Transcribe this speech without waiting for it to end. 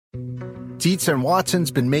Dietz and Watson's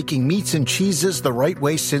been making meats and cheeses the right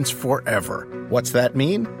way since forever. What's that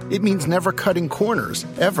mean? It means never cutting corners,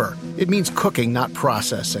 ever. It means cooking, not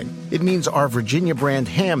processing. It means our Virginia brand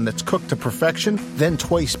ham that's cooked to perfection, then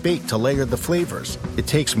twice baked to layer the flavors. It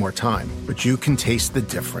takes more time, but you can taste the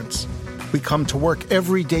difference. We come to work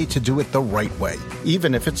every day to do it the right way,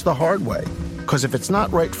 even if it's the hard way. Because if it's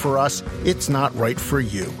not right for us, it's not right for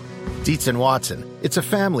you. Dietz and Watson, it's a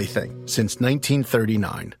family thing since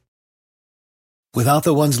 1939. Without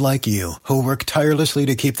the ones like you, who work tirelessly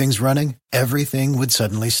to keep things running, everything would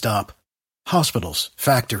suddenly stop. Hospitals,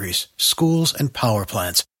 factories, schools, and power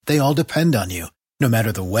plants, they all depend on you. No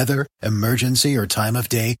matter the weather, emergency, or time of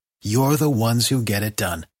day, you're the ones who get it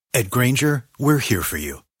done. At Grainger, we're here for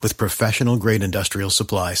you with professional-grade industrial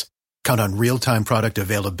supplies. Count on real-time product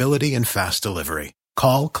availability and fast delivery.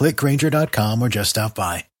 Call, click Grainger.com, or just stop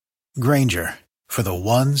by. Grainger, for the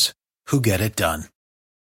ones who get it done.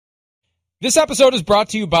 This episode is brought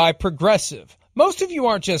to you by Progressive. Most of you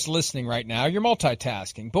aren't just listening right now, you're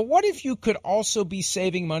multitasking. But what if you could also be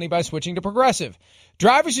saving money by switching to Progressive?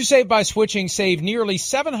 Drivers who save by switching save nearly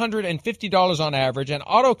 $750 on average, and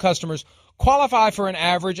auto customers qualify for an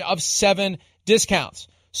average of 7 discounts.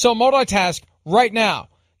 So multitask right now.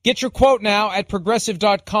 Get your quote now at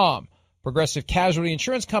Progressive.com. Progressive Casualty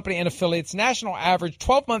Insurance Company and affiliates, national average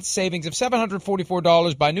 12-month savings of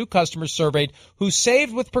 $744 by new customers surveyed who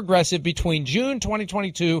saved with Progressive between June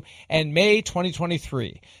 2022 and May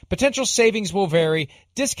 2023. Potential savings will vary.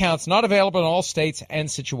 Discounts not available in all states and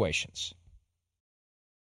situations.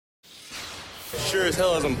 Sure as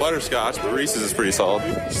hell isn't butterscotch, but Reese's is pretty solid.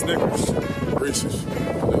 Snickers, Reese's,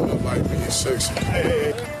 that like being sexy.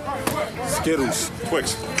 Skittles,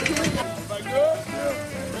 Twix.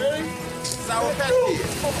 Sour Patch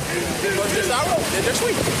Kids. They're sour, they're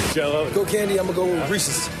sweet. Jell-O. Go candy, I'm gonna go with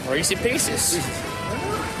Reese's. Reese's Pieces.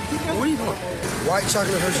 What are you doing? White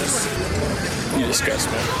chocolate Hershey's. You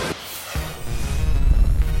disgust me.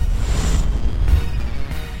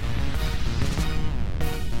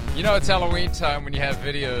 You know, it's Halloween time when you have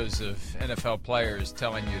videos of NFL players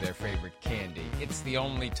telling you their favorite candy. It's the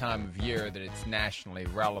only time of year that it's nationally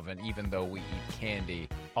relevant, even though we eat candy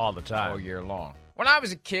all the time, all year long. When I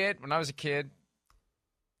was a kid,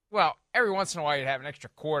 well, every once in a while you'd have an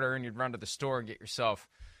extra quarter and you'd run to the store and get yourself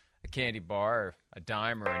a candy bar or a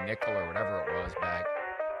dime or a nickel or whatever it was back.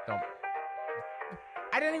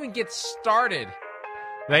 I didn't even get started.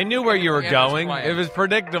 They knew where you were going. It was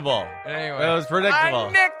predictable. Anyway, it was predictable.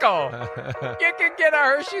 A nickel. You could get a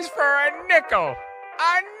Hershey's for a nickel.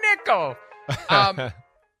 A nickel.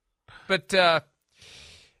 But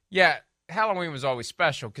yeah, Halloween was always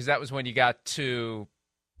special because that was when you got to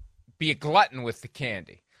be a glutton with the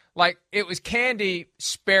candy. Like, it was candy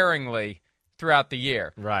sparingly throughout the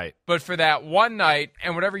year. Right. But for that one night,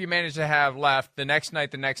 and whatever you managed to have left, the next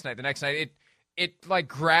night, it like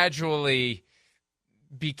gradually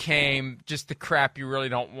became just the crap you really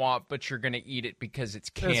don't want, but you're going to eat it because it's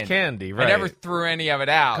candy. It's candy, right. I never threw any of it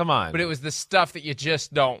out. Come on. But it was the stuff that you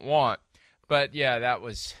just don't want. But, yeah, that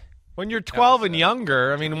was... When you're 12 and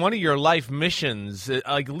younger, I mean, one of your life missions,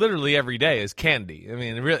 like literally every day, is candy. I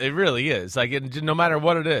mean, it really is. Like, no matter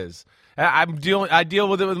what it is. I deal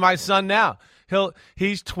with it with my son now.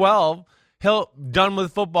 He's 12. He'll done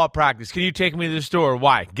with football practice. Can you take me to the store?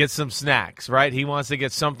 Why? Get some snacks, right? He wants to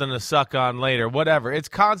get something to suck on later, whatever. It's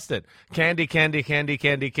constant. Candy, candy, candy,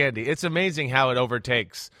 candy, candy. It's amazing how it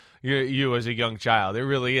overtakes you as a young child. It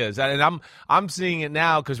really is. And I'm seeing it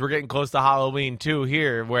now because we're getting close to Halloween too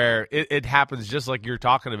here, where it happens just like you're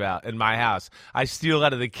talking about in my house. I steal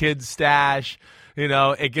out of the kids' stash. You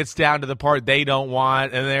know, it gets down to the part they don't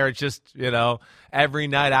want, and they're just, every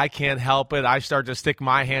night I can't help it. I start to stick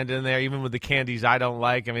my hand in there, even with the candies I don't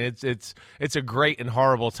like. I mean, it's a great and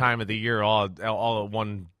horrible time of the year all at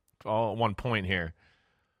one point here.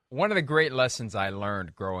 One of the great lessons I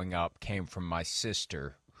learned growing up came from my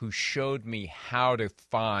sister, who showed me how to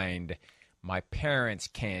find my parents'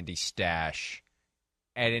 candy stash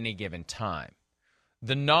at any given time.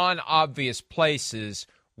 The non-obvious places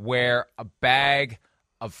where a bag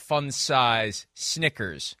of fun-size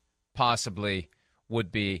Snickers possibly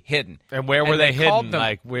would be hidden. And where were they hidden?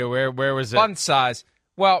 Like, where was it? Fun size.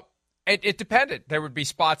 Well, it depended. There would be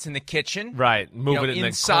spots in the kitchen. Right. Move it in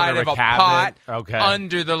inside the corner of a cabinet. pot. Okay.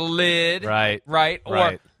 Under the lid. Right. Right. Or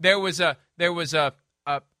right. there was a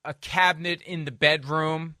cabinet in the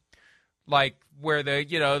bedroom, like where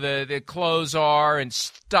the clothes are and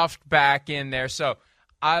stuffed back in there. So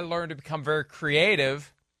I learned to become very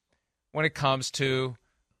creative when it comes to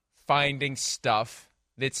finding stuff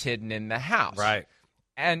that's hidden in the house. Right.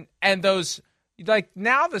 And those, like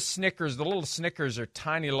now the Snickers, the little Snickers are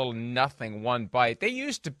tiny little nothing, one bite. They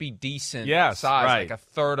used to be decent size, right. like a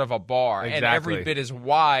third of a bar, Exactly. and every bit as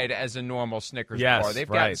wide as a normal Snickers bar. They've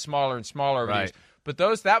gotten smaller and smaller over the years. But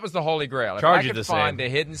that was the holy grail. If I could find the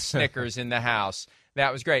hidden Snickers in the house,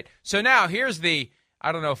 that was great. So now here's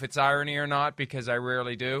I don't know if it's irony or not because I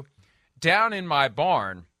rarely do. Down in my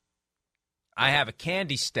barn, I have a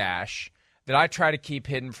candy stash that I try to keep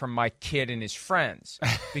hidden from my kid and his friends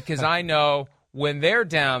because I know when they're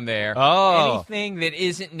down there, anything that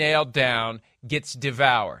isn't nailed down gets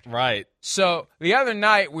devoured. Right. So the other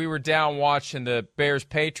night we were down watching the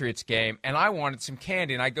Bears-Patriots game, and I wanted some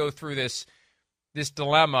candy, and I go through this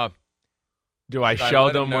dilemma. Do I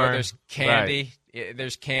show them where there's candy? Right.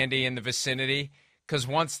 There's candy in the vicinity. Because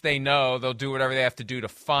once they know, they'll do whatever they have to do to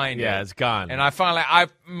find it. Yeah, it's gone. And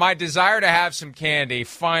my desire to have some candy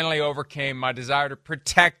finally overcame my desire to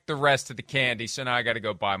protect the rest of the candy. So now I got to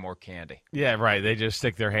go buy more candy. Yeah, right. They just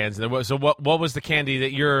stick their hands in there. So what was the candy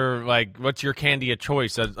that you're like? What's your candy of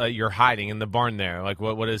choice that you're hiding in the barn there? Like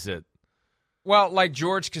what is it? Well, like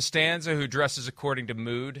George Costanza, who dresses according to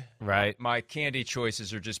mood. Right. My candy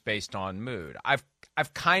choices are just based on mood.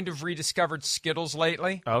 I've kind of rediscovered Skittles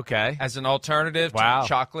lately. Okay. As an alternative to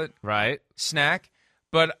chocolate snack.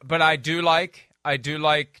 But I do like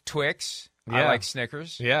Twix. Yeah. I like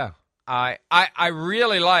Snickers. Yeah. I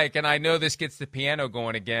really like, and I know this gets the piano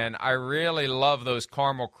going again, I really love those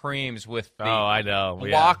caramel creams with the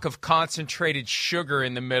block of concentrated sugar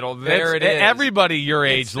in the middle. It is. Everybody your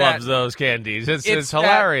age loves those candies. It's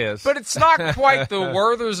hilarious. But it's not quite the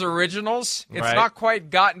Werther's Originals. It's not quite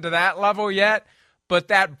gotten to that level yet. But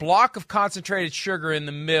that block of concentrated sugar in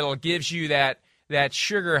the middle gives you that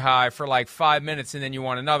sugar high for like 5 minutes, and then you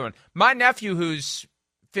want another one. My nephew, who's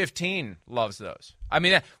 15, loves those. I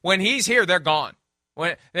mean, when he's here, they're gone.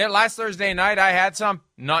 Last Thursday night, I had some.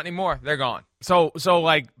 Not anymore. They're gone. So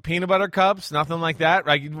like peanut butter cups, nothing like that.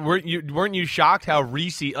 Like weren't you shocked how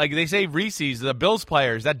Reese's? Like they say Reese's, the Bills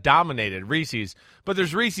players that dominated Reese's, but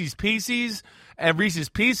there's Reese's Pieces and Reese's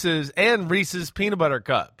Pieces and Reese's peanut butter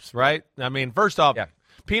cups, right? I mean, first off,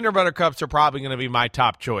 peanut butter cups are probably going to be my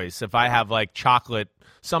top choice if I have like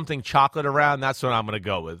something chocolate around. That's what I'm going to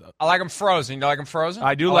go with. I like them frozen. You like them frozen?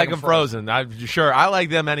 I do like them frozen. I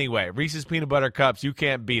like them anyway. Reese's peanut butter cups, you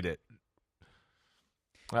can't beat it.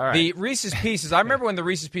 All right. The Reese's Pieces. I remember when the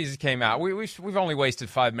Reese's Pieces came out. We've only wasted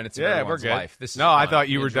 5 minutes of everyone's life. This is fun. I thought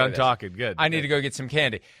you were done talking. Good. I need to go get some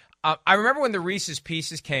candy. I remember when the Reese's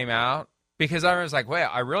Pieces came out because I was like, well,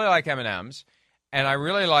 I really like M&Ms. And I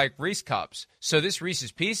really like Reese Cups. So this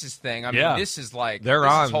Reese's Pieces thing, I mean, this is like they're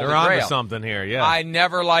on to something here. Yeah, I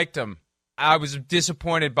never liked them. I was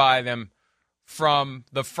disappointed by them from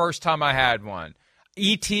the first time I had one.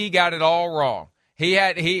 E.T. got it all wrong. He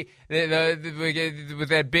with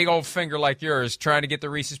that big old finger like yours trying to get the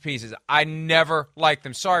Reese's Pieces. I never liked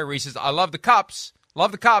them. Sorry, Reese's. I love the cups.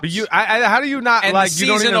 Love the cups. But how do you not like? You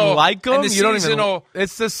don't even like them. You don't even.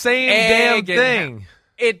 It's the same damn thing.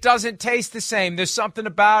 It doesn't taste the same. There's something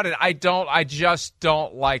about it. I just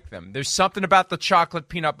don't like them. There's something about the chocolate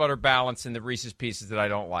peanut butter balance in the Reese's Pieces that I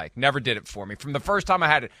don't like. Never did it for me. From the first time I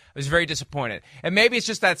had it, I was very disappointed. And maybe it's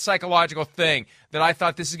just that psychological thing that I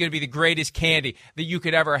thought this is going to be the greatest candy that you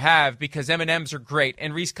could ever have because M&Ms are great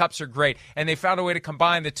and Reese Cups are great, and they found a way to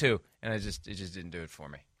combine the two. And it just didn't do it for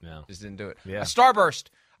me. No. Just didn't do it. Yeah. A Starburst.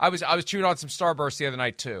 I was chewing on some Starburst the other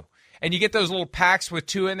night too. And you get those little packs with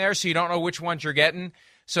two in there so you don't know which ones you're getting.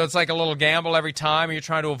 So it's like a little gamble every time, and you're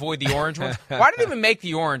trying to avoid the orange ones. Why did they even make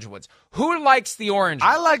the orange ones? Who likes the orange one?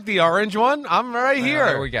 I like the orange one. I'm right here.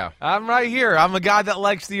 There we go. I'm right here. I'm a guy that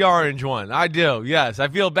likes the orange one. I do, yes. I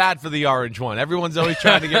feel bad for the orange one. Everyone's always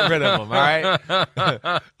trying to get rid of them, all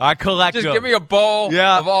right? I collect them. Just give me a bowl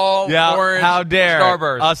of all orange How dare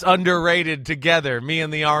Starburst. Us underrated together, me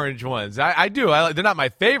and the orange ones. I do. They're not my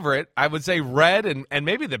favorite. I would say red and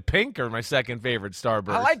maybe the pink are my second favorite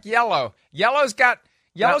Starburst. I like yellow. Yellow's got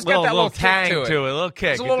that little tang kick to it. A little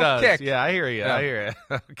kick. It's a little kick. Yeah, I hear you. Yeah. I hear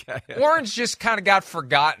you. Okay. Orange just kind of got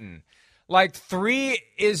forgotten. Like 3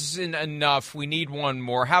 isn't enough. We need one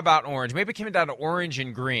more. How about orange? Maybe it came down to orange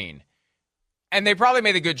and green. And they probably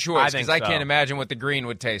made a good choice because I can't imagine what the green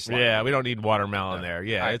would taste like. Yeah, we don't need watermelon there.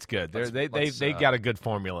 Yeah, it's good. They got a good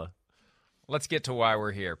formula. Let's get to why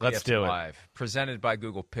we're here. Let's do it. Live, presented by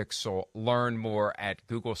Google Pixel. Learn more at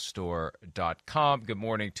googlestore.com. Good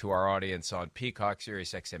morning to our audience on Peacock,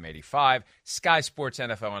 Sirius XM 85, Sky Sports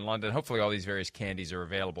NFL in London. Hopefully all these various candies are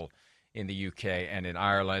available in the UK and in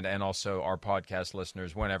Ireland, and also our podcast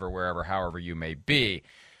listeners whenever, wherever, however you may be.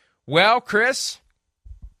 Well, Chris,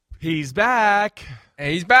 He's back.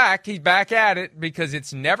 He's back. He's back at it because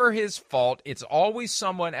it's never his fault. It's always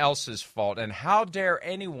someone else's fault. And how dare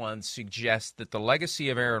anyone suggest that the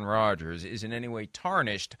legacy of Aaron Rodgers is in any way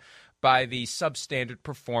tarnished by the substandard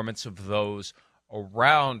performance of those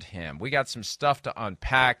around him? We got some stuff to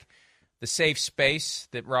unpack. The safe space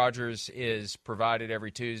that Rodgers is provided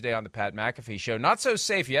every Tuesday on the Pat McAfee Show. Not so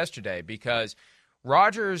safe yesterday because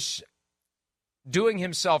Rodgers doing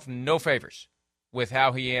himself no favors with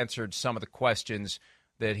how he answered some of the questions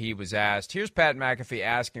that he was asked. Here's Pat McAfee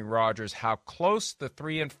asking Rodgers how close the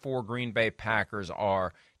 3-4 Green Bay Packers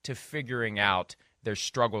are to figuring out their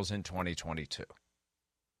struggles in 2022.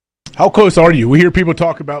 How close are you? We hear people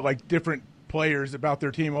talk about like different players about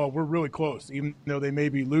their team. Oh, we're really close, even though they may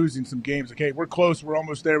be losing some games. Okay, we're close. We're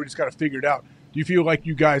almost there. We just got to figure it out. Do you feel like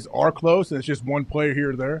you guys are close and it's just one player here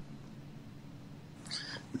or there?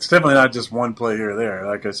 It's definitely not just one play here or there.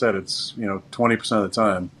 Like I said, it's 20% of the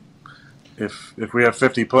time. If we have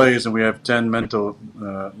 50 plays and we have 10 mental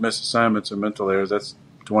missed assignments or mental errors, that's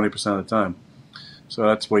 20% of the time. So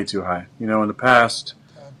that's way too high. In the past,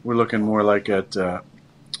 we're looking more like at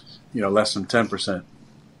less than 10%.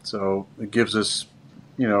 So it gives us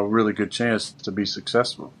a really good chance to be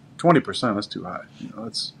successful. 20%, that's too high.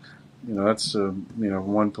 That's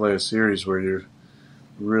one play a series where you're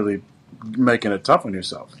really making it tough on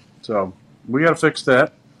yourself. So we got to fix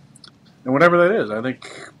that. And whatever that is, I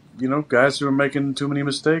think guys who are making too many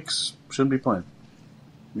mistakes shouldn't be playing.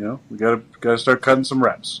 We got to start cutting some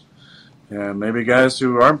reps. And maybe guys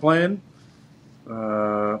who aren't playing,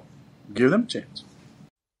 give them a chance.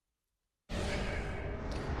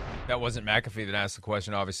 That wasn't McAfee that asked the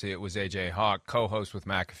question. Obviously, it was A.J. Hawk, co-host with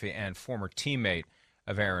McAfee and former teammate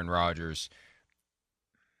of Aaron Rodgers.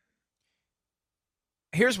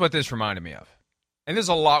 Here's what this reminded me of. And there's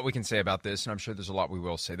a lot we can say about this, and I'm sure there's a lot we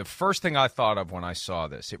will say. The first thing I thought of when I saw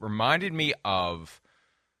this, it reminded me of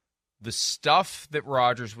the stuff that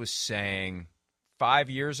Rodgers was saying 5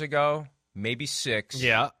 years ago, maybe 6,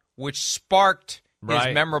 which sparked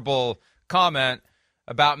his memorable comment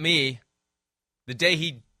about me the day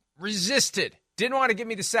he resisted, didn't want to give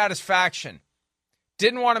me the satisfaction,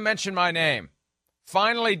 didn't want to mention my name,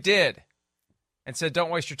 finally did, and said, don't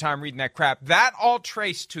waste your time reading that crap. That all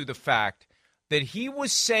traced to the fact that he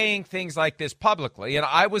was saying things like this publicly, and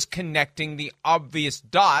I was connecting the obvious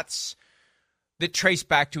dots that trace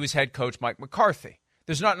back to his head coach, Mike McCarthy.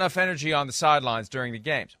 There's not enough energy on the sidelines during the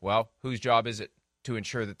games. Well, whose job is it to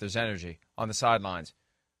ensure that there's energy on the sidelines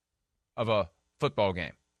of a football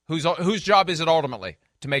game? Whose job is it ultimately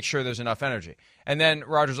to make sure there's enough energy? And then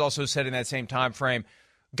Rodgers also said in that same time frame,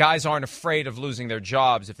 guys aren't afraid of losing their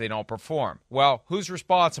jobs if they don't perform. Well, who's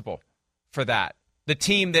responsible for that? The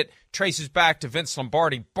team that traces back to Vince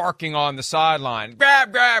Lombardi barking on the sideline,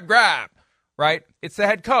 grab, grab, grab, right? It's the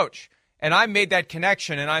head coach. And I made that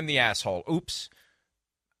connection, and I'm the asshole. Oops.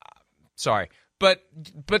 Sorry. But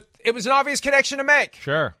it was an obvious connection to make.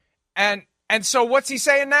 Sure. And so what's he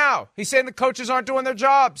saying now? He's saying the coaches aren't doing their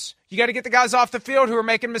jobs. You got to get the guys off the field who are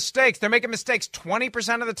making mistakes. They're making mistakes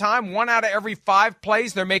 20% of the time. 1 out of every 5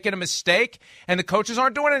 plays, they're making a mistake, and the coaches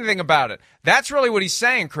aren't doing anything about it. That's really what he's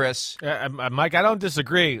saying, Chris. Mike, I don't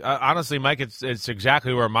disagree. Honestly, Mike, it's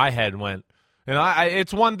exactly where my head went.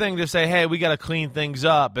 It's one thing to say, hey, we got to clean things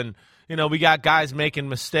up, and we got guys making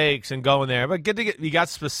mistakes and going there. But you got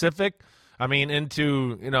specific,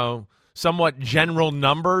 into somewhat general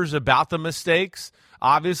numbers about the mistakes.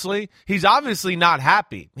 Obviously, he's obviously not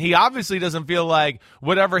happy. He obviously doesn't feel like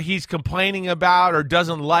whatever he's complaining about or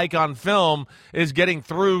doesn't like on film is getting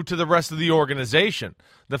through to the rest of the organization.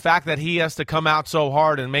 The fact that he has to come out so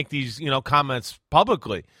hard and make these, comments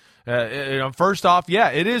publicly. First off,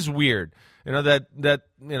 it is weird. That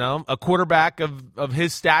a quarterback of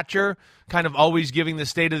his stature kind of always giving the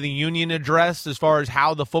State of the Union address as far as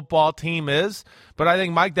how the football team is. But I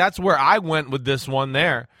think, Mike, that's where I went with this one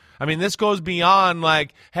there. This goes beyond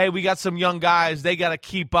like, hey, we got some young guys, they got to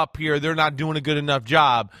keep up here, they're not doing a good enough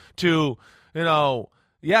job, to,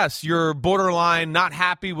 yes, you're borderline not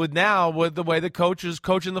happy with the way the coach is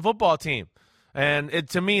coaching the football team. And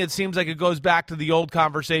to me, it seems like it goes back to the old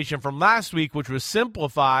conversation from last week, which was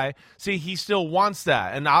simplify. See, he still wants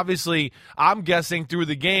that. And obviously, I'm guessing through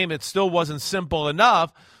the game, it still wasn't simple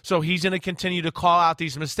enough. So he's going to continue to call out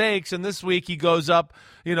these mistakes. And this week, he goes up,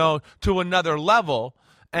 to another level.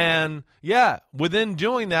 And, within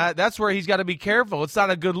doing that, that's where he's got to be careful. It's not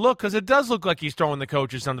a good look because it does look like he's throwing the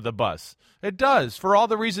coaches under the bus. It does, for all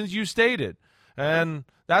the reasons you stated. And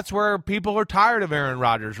that's where people are tired of Aaron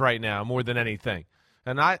Rodgers right now more than anything.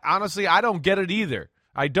 And I don't get it either.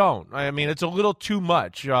 I don't. It's a little too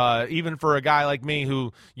much, even for a guy like me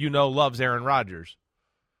who, loves Aaron Rodgers.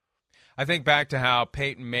 I think back to how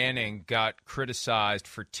Peyton Manning got criticized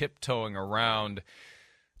for tiptoeing around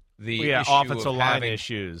the issue offensive of line having,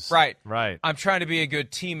 issues. Right. I'm trying to be a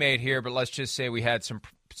good teammate here, but let's just say we had some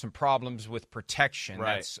problems with protection.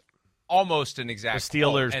 Right. That's almost an exact the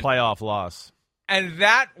Steelers' playoff loss. And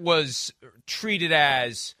that was treated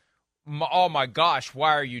as, oh my gosh,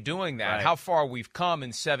 why are you doing that? Right. How far we've come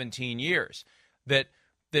in 17 years. That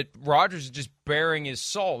Rodgers is just bearing his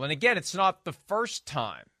soul. And again, it's not the first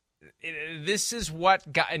time. This is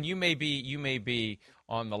what got, and you may be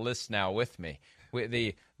on the list now with me.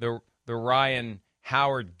 The Ryan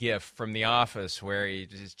Howard gif from The Office where he's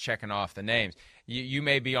just checking off the names. You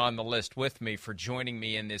may be on the list with me for joining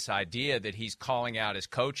me in this idea that he's calling out his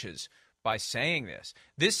coaches by saying this.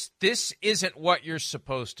 This isn't what you're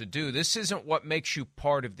supposed to do. This isn't what makes you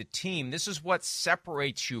part of the team. This is what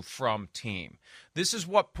separates you from team. This is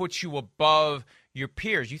what puts you above your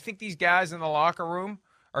peers. You think these guys in the locker room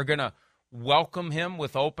are going to welcome him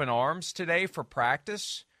with open arms today for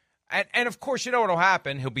practice? And of course, you know what will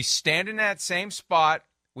happen. He'll be standing in that same spot.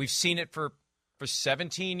 We've seen it for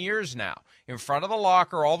 17 years now. In front of the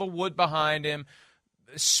locker, all the wood behind him,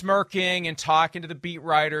 smirking and talking to the beat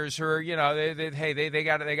writers who are, they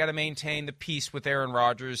got to maintain the peace with Aaron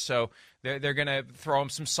Rodgers, so they're going to throw him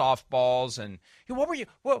some softballs. And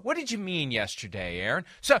what did you mean yesterday, Aaron?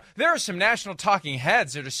 So there are some national talking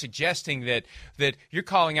heads that are suggesting that you're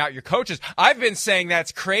calling out your coaches. I've been saying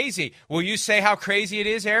that's crazy. Will you say how crazy it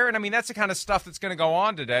is, Aaron? I mean, that's the kind of stuff that's going to go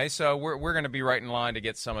on today. So we're going to be right in line to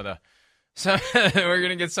get some of the we're going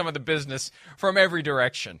to get some of the business from every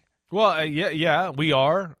direction. Well, yeah, we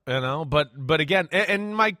are, but again,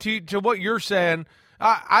 and Mike, to what you're saying,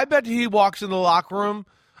 I bet he walks in the locker room.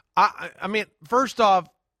 I mean, first off,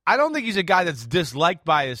 I don't think he's a guy that's disliked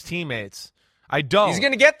by his teammates. I don't. He's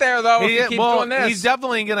going to get there, though, if he keeps doing this. He's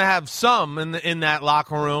definitely going to have some in that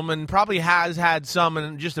locker room, and probably has had some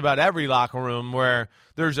in just about every locker room where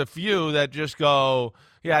there's a few that just go,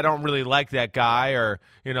 yeah, I don't really like that guy, or,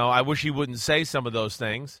 I wish he wouldn't say some of those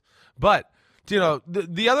things. But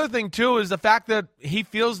the other thing, too, is the fact that he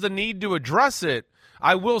feels the need to address it.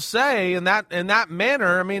 I will say in that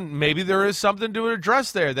manner, I mean, maybe there is something to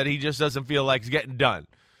address there that he just doesn't feel like is getting done.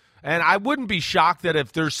 And I wouldn't be shocked that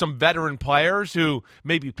if there's some veteran players who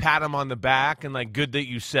maybe pat him on the back and like, good that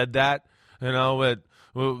you said that,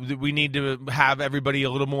 we need to have everybody a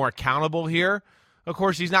little more accountable here. Of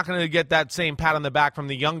course, he's not going to get that same pat on the back from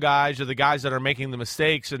the young guys or the guys that are making the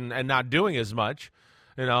mistakes and not doing as much.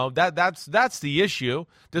 That's the issue.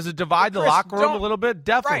 Does it divide the locker room a little bit?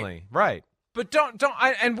 Definitely, right. But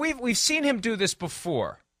and we've seen him do this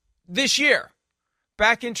before. This year,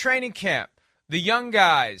 back in training camp, the young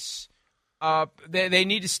guys, they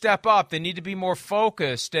need to step up. They need to be more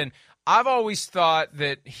focused. And I've always thought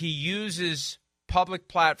that he uses public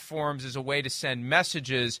platforms as a way to send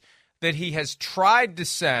messages that he has tried to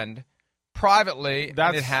send privately,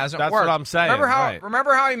 and it hasn't worked. That's what I'm saying.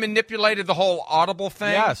 Remember how he manipulated the whole Audible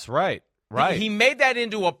thing? Yes, right. He made that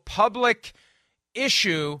into a public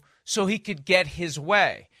issue so he could get his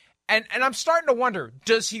way. And I'm starting to wonder,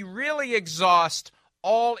 does he really exhaust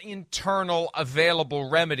all internal available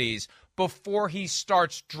remedies before he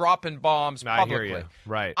starts dropping bombs publicly? I hear you.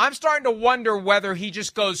 Right. I'm starting to wonder whether he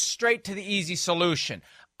just goes straight to the easy solution.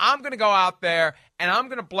 I'm going to go out there, and I'm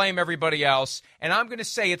going to blame everybody else, and I'm going to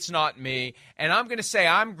say it's not me, and I'm going to say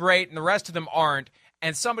I'm great and the rest of them aren't,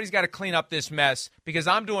 and somebody's got to clean up this mess because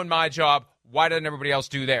I'm doing my job. Why doesn't everybody else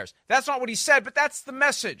do theirs? That's not what he said, but that's the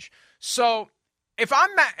message. So if I'm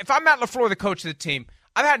Matt LaFleur, the coach of the team,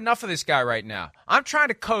 I've had enough of this guy right now. I'm trying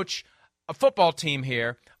to coach a football team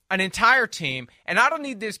here, an entire team, and I don't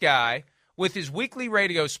need this guy with his weekly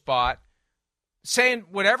radio spot saying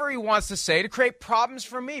whatever he wants to say to create problems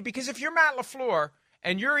for me. Because if you're Matt LaFleur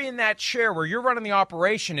and you're in that chair where you're running the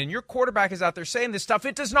operation and your quarterback is out there saying this stuff,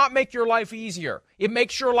 it does not make your life easier. It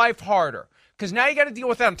makes your life harder. Because now you got to deal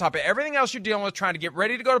with that on top of everything else you're dealing with, trying to get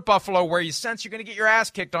ready to go to Buffalo, where you sense you're going to get your ass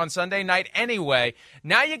kicked on Sunday night anyway.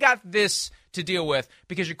 Now you got this to deal with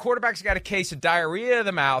because your quarterback's got a case of diarrhea of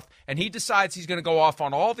the mouth, and he decides he's going to go off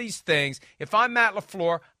on all these things. If I'm Matt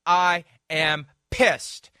LaFleur, I am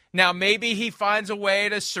pissed. Now, maybe he finds a way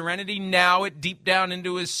to serenity now it deep down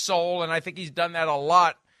into his soul, and I think he's done that a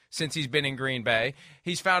lot since he's been in Green Bay.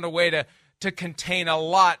 He's found a way to contain a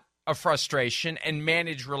lot of frustration and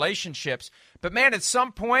manage relationships. But, man, at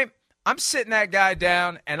some point, I'm sitting that guy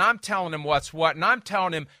down, and I'm telling him what's what, and I'm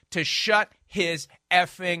telling him to shut his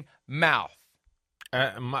effing mouth.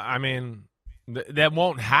 I mean, that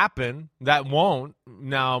won't happen. That won't.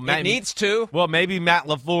 Now, it needs to. Well, maybe Matt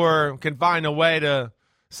LaFleur can find a way to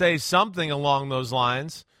say something along those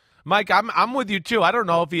lines. Mike, I'm with you too. I don't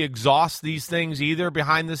know if he exhausts these things either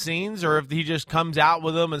behind the scenes or if he just comes out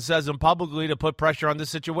with them and says them publicly to put pressure on the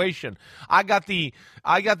situation. I got the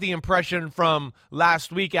impression from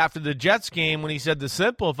last week after the Jets game when he said the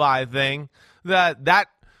simplify thing that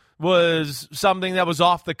was something that was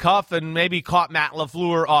off the cuff and maybe caught Matt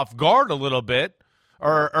LaFleur off guard a little bit,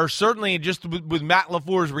 or certainly just with Matt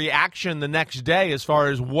LaFleur's reaction the next day as far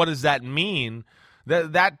as what does that mean.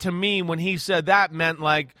 That to me, when he said that, meant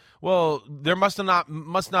like, well, there must not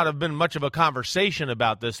have been much of a conversation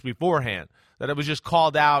about this beforehand. That it was just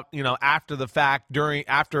called out, after the fact,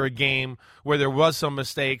 after a game where there was some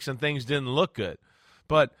mistakes and things didn't look good.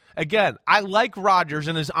 But again, I like Rodgers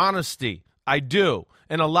and his honesty. I do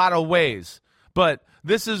in a lot of ways. But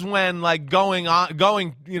this is when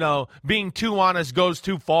being too honest goes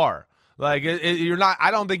too far. Like you're not.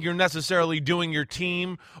 I don't think you're necessarily doing your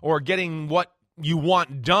team or getting what you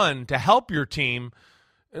want done to help your team.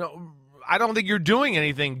 I don't think you're doing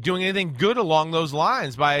anything good along those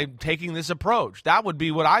lines by taking this approach. That would be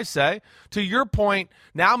what I say. To your point,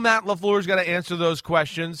 now Matt LaFleur's got to answer those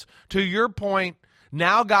questions. To your point,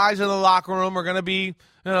 now guys in the locker room are going to be,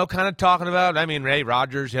 kind of talking about. I mean, Ray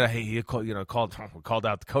Rodgers, he called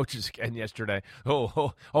out the coaches again yesterday.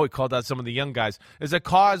 He called out some of the young guys. Does it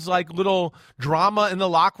cause like little drama in the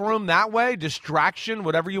locker room that way? Distraction,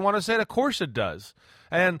 whatever you want to say. Of course it does.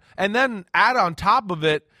 And then add on top of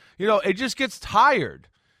it, it just gets tired.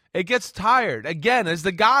 It gets tired. Again, as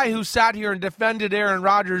the guy who sat here and defended Aaron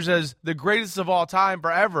Rodgers as the greatest of all time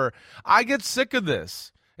forever, I get sick of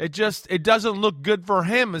this. It doesn't look good for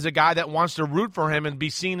him as a guy that wants to root for him and be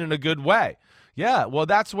seen in a good way. Yeah, well,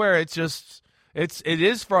 that's where it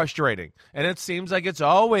is frustrating. And it seems like it's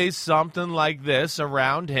always something like this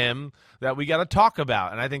around him that we got to talk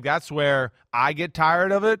about. And I think that's where I get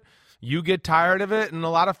tired of it. You get tired of it, and a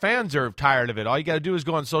lot of fans are tired of it. All you got to do is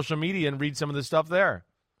go on social media and read some of the stuff there.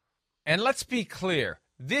 And let's be clear.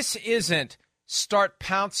 This isn't start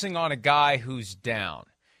pouncing on a guy who's down.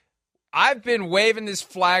 I've been waving this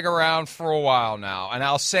flag around for a while now, and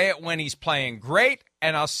I'll say it when he's playing great,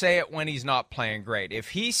 and I'll say it when he's not playing great. If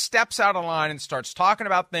he steps out of line and starts talking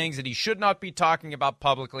about things that he should not be talking about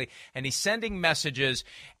publicly, and he's sending messages,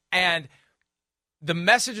 and the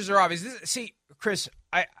messages are obvious. See, Chris,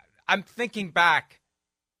 I'm thinking back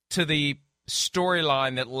to the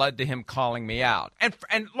storyline that led to him calling me out.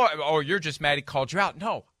 And look, you're just mad he called you out.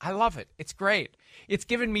 No, I love it. It's great. It's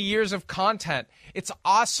given me years of content. It's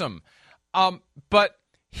awesome. But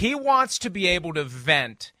he wants to be able to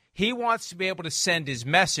vent. He wants to be able to send his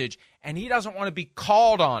message, and he doesn't want to be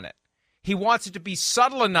called on it. He wants it to be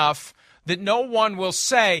subtle enough that no one will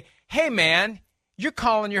say, hey, man, you're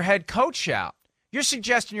calling your head coach out. You're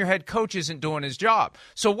suggesting your head coach isn't doing his job.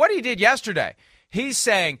 So what he did yesterday, he's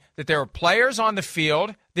saying that there are players on the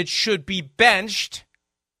field that should be benched,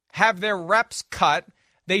 have their reps cut.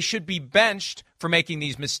 They should be benched for making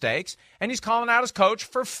these mistakes. And he's calling out his coach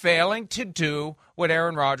for failing to do what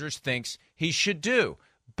Aaron Rodgers thinks he should do.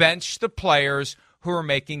 Bench the players who are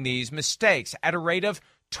making these mistakes at a rate of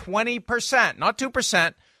 20%, not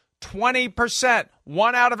 2%, 20%.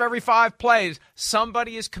 1 out of every 5 plays,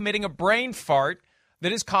 somebody is committing a brain fart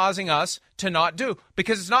that is causing us to not do.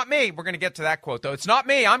 Because it's not me. We're going to get to that quote, though. It's not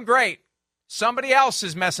me. I'm great. Somebody else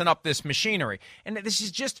is messing up this machinery. And this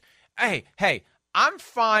is just, hey, I'm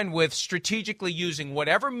fine with strategically using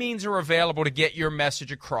whatever means are available to get your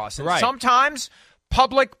message across. And sometimes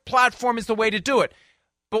public platform is the way to do it.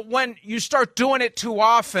 But when you start doing it too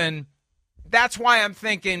often, that's why I'm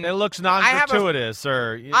thinking it looks non-gratuitous.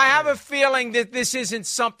 I have a feeling that this isn't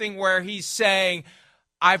something where he's saying,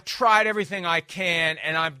 I've tried everything I can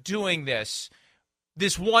and I'm doing this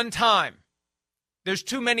one time. There's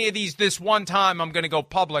too many of these. This one time I'm going to go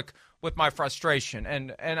public with my frustration.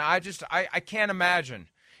 And I can't imagine.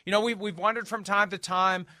 We've wondered from time to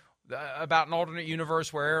time about an alternate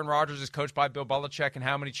universe where Aaron Rodgers is coached by Bill Belichick and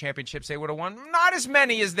how many championships they would have won. Not as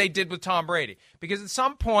many as they did with Tom Brady. Because at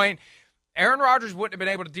some point, Aaron Rodgers wouldn't have been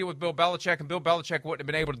able to deal with Bill Belichick, and Bill Belichick wouldn't have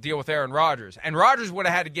been able to deal with Aaron Rodgers. And Rodgers would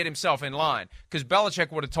have had to get himself in line because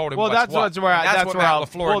Belichick would have told him that's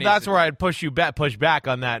where I'd push back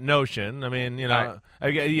on that notion. I mean,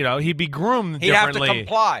 he'd be groomed differently. He'd have to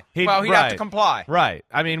comply. He'd have to comply. Right.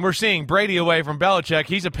 I mean, we're seeing Brady away from Belichick.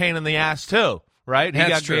 He's a pain in the ass too, right?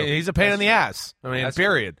 That's true. He's a pain in the ass. I mean,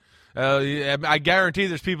 period. I guarantee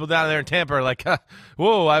there's people down there in Tampa are like,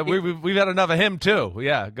 whoa, we've had enough of him too.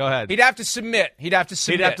 Yeah, go ahead. He'd have to submit. He'd have to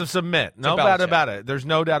submit. No doubt about it. There's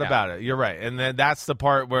no doubt about it. You're right. And then that's the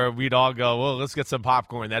part where we'd all go, well, let's get some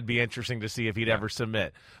popcorn. That'd be interesting to see if he'd ever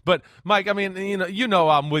submit. But Mike, I mean, you know,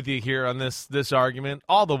 I'm with you here on this argument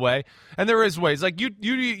all the way. And there is ways. Like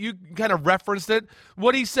you kind of referenced it.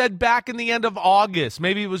 What he said back in the end of August,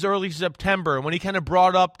 maybe it was early September, when he kind of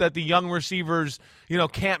brought up that the young receivers,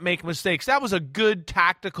 can't make mistakes. That was a good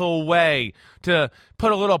tactical way to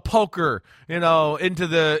put a little poker, into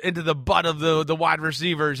the butt of the wide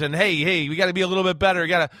receivers. And hey, we got to be a little bit better. We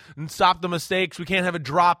got to stop the mistakes. We can't have a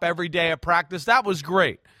drop every day at practice. That was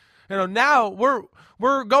great. Now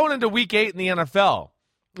we're going into week 8 in the NFL.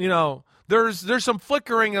 There's some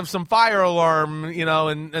flickering of some fire alarm,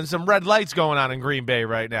 and some red lights going on in Green Bay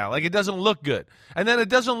right now. Like, it doesn't look good. And then it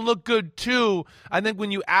doesn't look good, too, I think,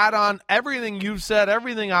 when you add on everything you've said,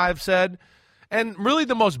 everything I've said, and really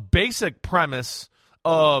the most basic premise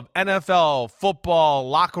of NFL football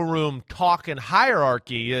locker room talk and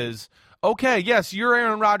hierarchy is, okay, yes, you're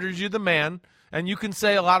Aaron Rodgers, you're the man, and you can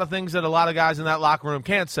say a lot of things that a lot of guys in that locker room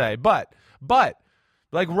can't say. But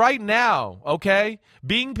like right now, okay,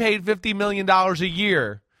 being paid $50 million a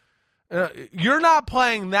year, you're not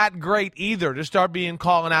playing that great either to start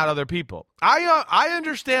calling out other people. I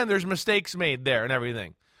understand there's mistakes made there and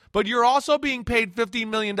everything, but you're also being paid $50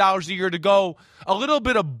 million a year to go a little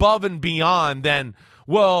bit above and beyond than,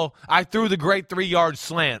 well, I threw the great 3-yard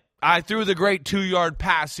slant. I threw the great 2-yard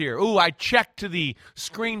pass here. Ooh, I checked to the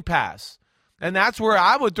screen pass. And that's where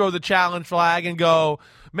I would throw the challenge flag and go,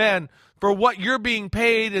 man, for what you're being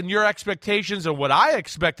paid and your expectations and what I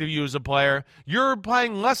expect of you as a player, you're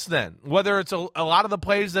playing less than. Whether it's a lot of the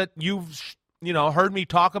plays that you've heard me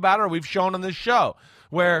talk about or we've shown on this show,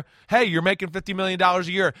 where, hey, you're making $50 million a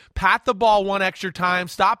year. Pat the ball one extra time.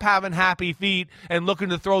 Stop having happy feet and looking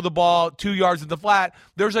to throw the ball 2 yards at the flat.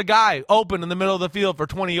 There's a guy open in the middle of the field for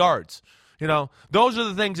 20 yards. Those are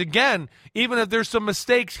the things, again, even if there's some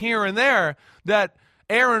mistakes here and there, that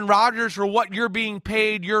Aaron Rodgers, for what you're being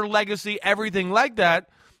paid, your legacy, everything like that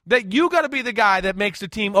you got to be the guy that makes the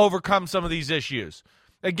team overcome some of these issues.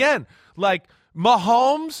 Again, like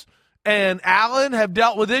Mahomes and Allen have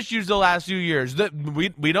dealt with issues the last few years.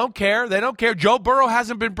 We don't care. They don't care. Joe Burrow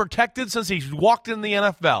hasn't been protected since he's walked in the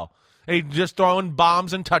NFL. He's just throwing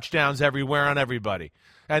bombs and touchdowns everywhere on everybody.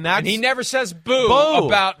 And he never says boo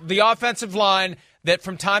about the offensive line that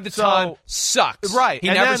from time to time sucks. Right. He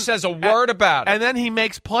never says a word about it. And then he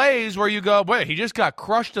makes plays where you go, wait, he just got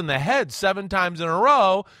crushed in the head 7 times in a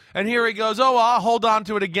row, and here he goes, I'll hold on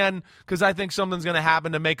to it again because I think something's going to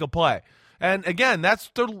happen to make a play. And, again, that's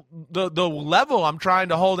the level I'm trying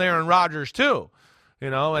to hold Aaron Rodgers to.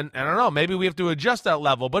 And I don't know, maybe we have to adjust that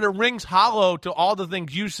level, but it rings hollow to all the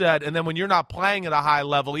things you said, and then when you're not playing at a high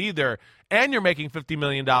level either, and you're making $50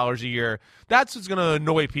 million a year, that's what's going to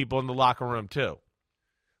annoy people in the locker room too.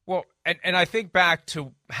 Well, and I think back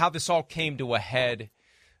to how this all came to a head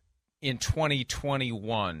in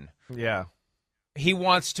 2021. Yeah. He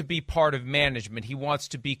wants to be part of management. He wants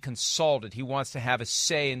to be consulted. He wants to have a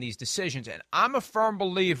say in these decisions. And I'm a firm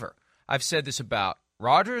believer. I've said this about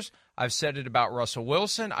Rodgers. I've said it about Russell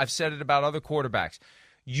Wilson. I've said it about other quarterbacks.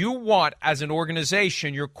 You want, as an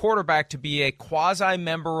organization, your quarterback to be a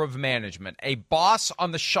quasi-member of management, a boss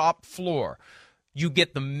on the shop floor. You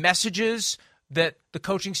get the messages that the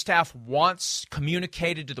coaching staff wants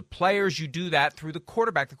communicated to the players. You do that through the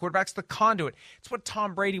quarterback. The quarterback's the conduit. It's what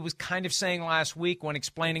Tom Brady was kind of saying last week when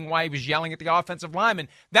explaining why he was yelling at the offensive lineman.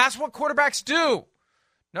 That's what quarterbacks do.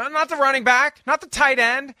 No, not the running back, not the tight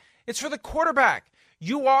end. It's for the quarterback.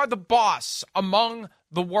 You are the boss among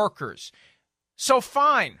the workers. So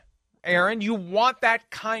fine, Aaron, you want that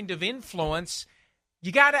kind of influence.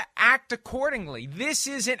 You got to act accordingly. This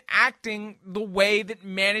isn't acting the way that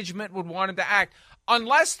management would want him to act.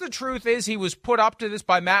 Unless the truth is he was put up to this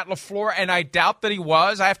by Matt LaFleur, and I doubt that he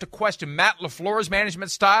was. I have to question Matt LaFleur's management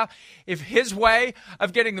style. If his way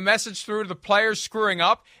of getting the message through to the players screwing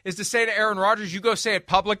up is to say to Aaron Rodgers, you go say it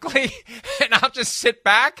publicly, and I'll just sit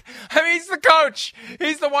back. I mean, he's the coach.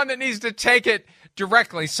 He's the one that needs to take it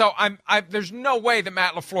directly. So there's no way that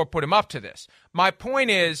Matt LaFleur put him up to this. My point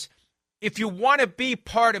is, if you want to be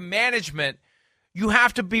part of management, you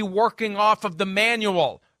have to be working off of the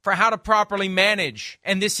manual for how to properly manage,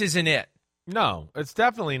 and this isn't it. No, it's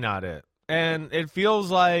definitely not it. And it feels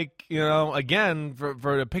like, again, for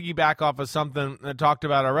to piggyback off of something I talked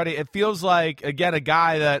about already, it feels like, again, a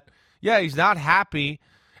guy that, he's not happy,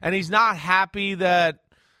 and he's not happy that,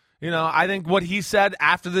 I think what he said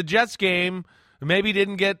after the Jets game maybe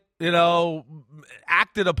didn't get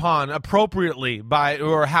acted upon appropriately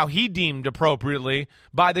or how he deemed appropriately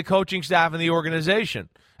by the coaching staff and the organization.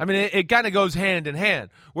 I mean, it kind of goes hand in hand.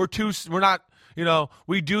 We're not,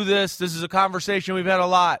 we do this. This is a conversation we've had a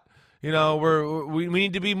lot. We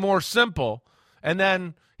need to be more simple. And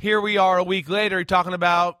then here we are a week later talking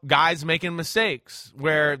about guys making mistakes,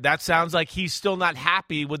 where that sounds like he's still not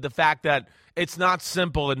happy with the fact that it's not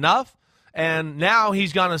simple enough. And now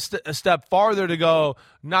he's gone a step farther to go,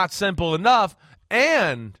 not simple enough.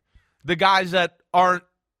 And the guys that aren't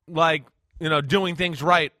doing things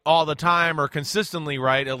right all the time or consistently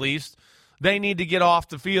right, at least, they need to get off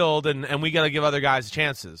the field, and we got to give other guys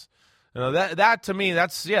chances. That to me,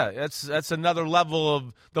 that's another level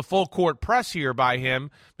of the full court press here by him,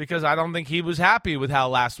 because I don't think he was happy with how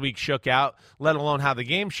last week shook out, let alone how the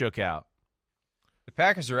game shook out. The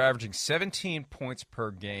Packers are averaging 17 points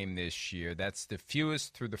per game this year. That's the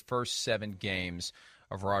fewest through the first 7 games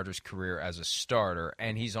of Rodgers' career as a starter,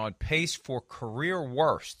 and he's on pace for career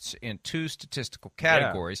worsts in 2 statistical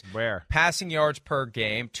categories. Yeah, where? Passing yards per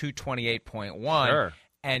game, 228.1, sure,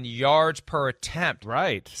 and yards per attempt,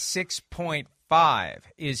 right, 6.5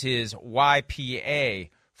 is his YPA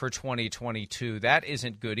for 2022. That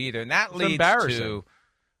isn't good either, and that leads to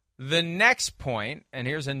the next point, and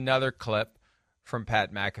here's another clip from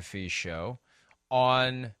Pat McAfee's show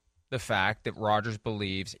on the fact that Rodgers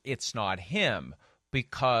believes it's not him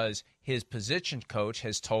because his position coach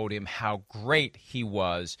has told him how great he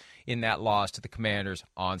was in that loss to the Commanders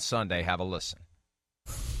on Sunday. Have a listen.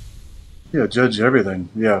 Yeah, judge everything.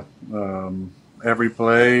 Yeah. Every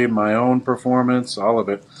play, my own performance, all of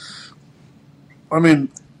it. I mean,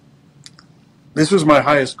 this was my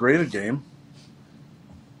highest graded game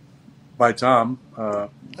by Tom,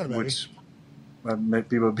 which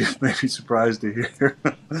people may be surprised to hear.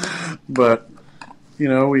 But, we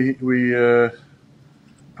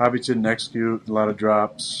obviously didn't execute, a lot of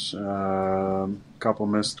drops, a couple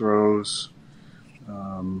missed throws.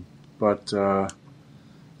 We're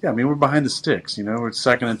behind the sticks. We're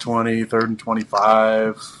 2nd and 20, 3rd and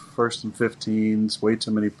 25, 1st and 15s, way too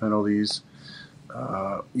many penalties,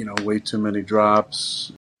 way too many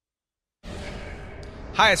drops.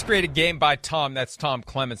 Highest graded game by Tom. That's Tom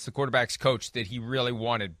Clements, the quarterback's coach that he really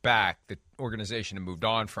wanted back. The organization had moved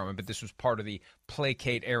on from him, but this was part of the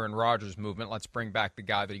placate Aaron Rodgers movement. Let's bring back the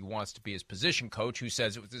guy that he wants to be his position coach, who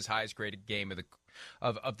says it was his highest graded game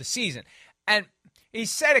of the season. And he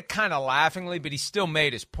said it kind of laughingly, but he still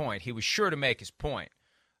made his point. He was sure to make his point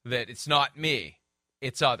that it's not me,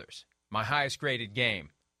 it's others. My highest graded game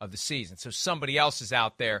of the season. So somebody else is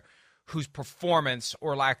out there whose performance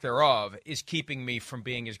or lack thereof is keeping me from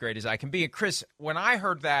being as great as I can be. And Chris, when I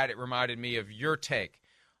heard that, it reminded me of your take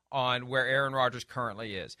on where Aaron Rodgers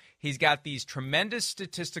currently is. He's got these tremendous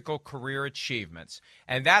statistical career achievements,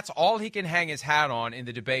 and that's all he can hang his hat on in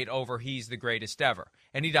the debate over he's the greatest ever.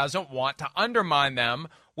 And he doesn't want to undermine them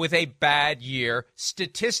with a bad year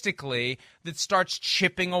statistically that starts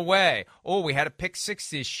chipping away. Oh, we had a pick 6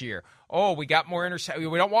 this year. Oh, we got more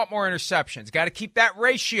we don't want more interceptions. Got to keep that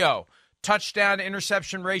ratio, touchdown to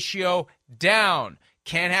interception ratio, down.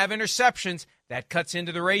 Can't have interceptions. That cuts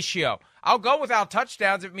into the ratio. I'll go without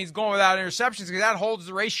touchdowns if it means going without interceptions, because that holds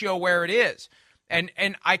the ratio where it is. And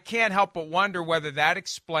I can't help but wonder whether that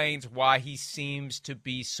explains why he seems to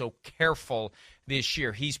be so careful this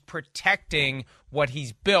year. He's protecting what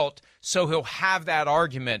he's built, so he'll have that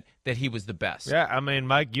argument that he was the best. Yeah, I mean,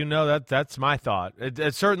 Mike, that's my thought.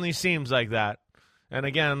 It certainly seems like that. And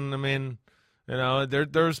again, I mean,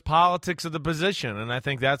 there's politics of the position, and I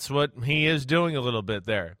think that's what he is doing a little bit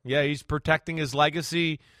there. Yeah, he's protecting his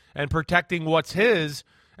legacy and protecting what's his,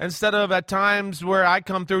 instead of at times where I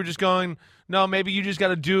come through just going, no, maybe you just got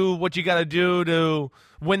to do what you got to do to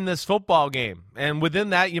win this football game. And within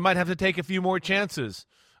that, you might have to take a few more chances.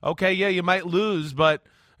 Okay, yeah, you might lose, but,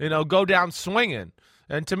 go down swinging.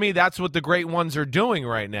 And to me, that's what the great ones are doing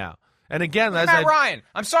right now. And again, Matt Ryan.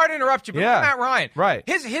 I'm sorry to interrupt you, but Matt Ryan. Right.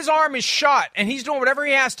 His arm is shot, and he's doing whatever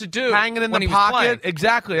he has to do. Hanging in the pocket.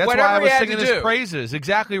 Exactly. That's why I was singing his praises.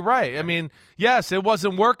 Exactly right. I mean, yes, it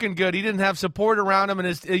wasn't working good. He didn't have support around him,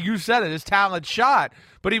 and you said it, his talent shot,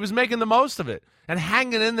 but he was making the most of it. And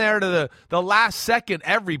hanging in there to the last second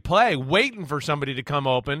every play, waiting for somebody to come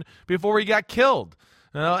open before he got killed.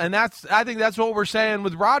 And I think that's what we're saying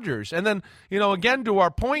with Rodgers. And then, again, to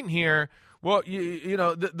our point here, well,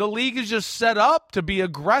 the league is just set up to be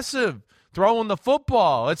aggressive, throwing the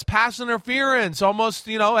football. It's pass interference, almost,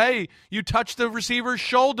 hey, you touched the receiver's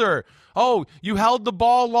shoulder. Oh, you held the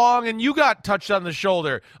ball long and you got touched on the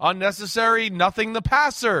shoulder. Unnecessary, nothing the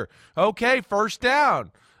passer. Okay, first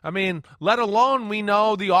down. I mean, let alone we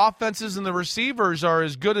know the offenses and the receivers are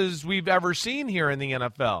as good as we've ever seen here in the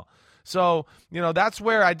NFL. So, that's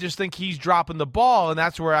where I just think he's dropping the ball, and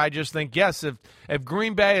that's where I just think, yes, if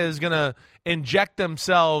Green Bay is going to inject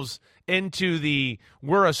themselves into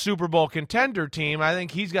we're a Super Bowl contender team, I think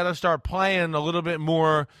he's got to start playing a little bit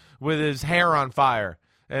more with his hair on fire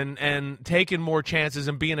and taking more chances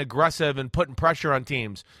and being aggressive and putting pressure on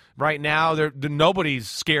teams. Right now, nobody's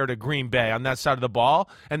scared of Green Bay on that side of the ball,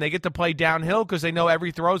 and they get to play downhill because they know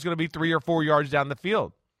every throw is going to be 3 or 4 yards down the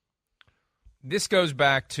field. This goes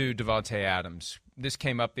back to Davante Adams. This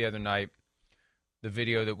came up the other night, the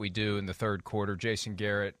video that we do in the third quarter. Jason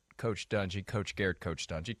Garrett, Coach Dungy, Coach Garrett, Coach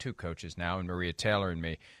Dungy, 2 coaches now, and Maria Taylor and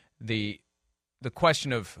me. The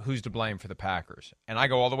question of who's to blame for the Packers. And I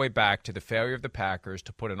go all the way back to the failure of the Packers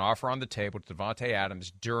to put an offer on the table to Davante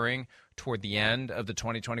Adams toward the end of the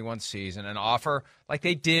 2021 season, an offer like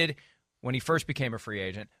they did when he first became a free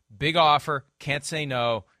agent. Big offer, can't say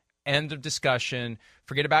no. End of discussion.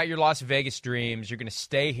 Forget about your Las Vegas dreams. You're going to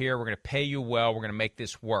stay here. We're going to pay you well. We're going to make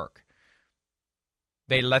this work.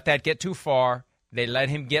 They let that get too far. They let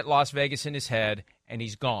him get Las Vegas in his head, and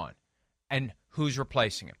he's gone. And who's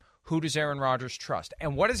replacing him? Who does Aaron Rodgers trust?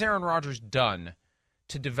 And what has Aaron Rodgers done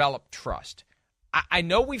to develop trust? I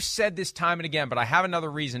know we've said this time and again, but I have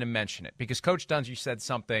another reason to mention it because Coach Dungy said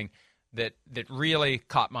something that really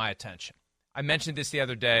caught my attention. I mentioned this the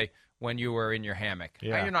other day when you were in your hammock.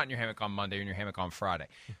 Yeah. Now, you're not in your hammock on Monday, you're in your hammock on Friday.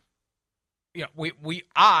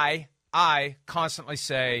 I constantly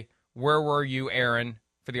say, where were you, Aaron,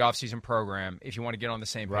 for the offseason program if you want to get on the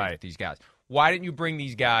same page with these guys? Why didn't you bring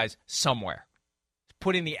these guys somewhere?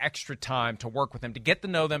 Put in the extra time to work with them, to get to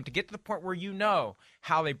know them, to get to the point where you know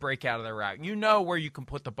how they break out of their route. You know where you can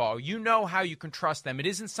put the ball. You know how you can trust them. It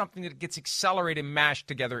isn't something that gets accelerated and mashed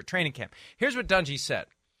together at training camp. Here's what Dungy said.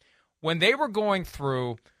 When they were going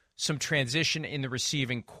through some transition in the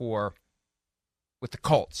receiving core with the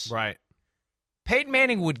Colts. Right. Peyton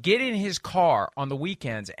Manning would get in his car on the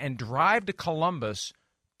weekends and drive to Columbus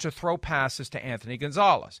to throw passes to Anthony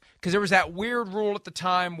Gonzalez. Because there was that weird rule at the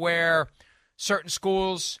time where certain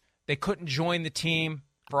schools, they couldn't join the team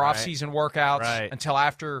for off-season workouts until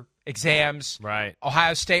after exams. Right.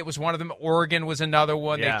 Ohio State was one of them. Oregon was another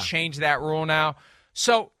one. Yeah. They changed that rule now.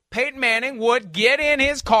 So Peyton Manning would get in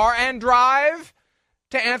his car and drive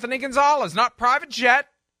to Anthony Gonzalez. Not private jet,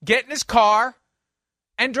 get in his car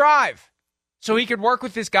and drive. So he could work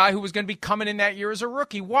with this guy who was going to be coming in that year as a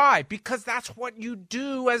rookie. Why? Because that's what you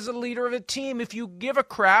do as a leader of a team if you give a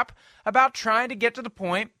crap about trying to get to the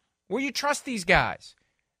point where you trust these guys.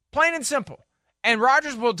 Plain and simple. And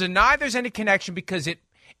Rodgers will deny there's any connection because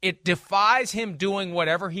it defies him doing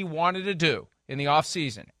whatever he wanted to do in the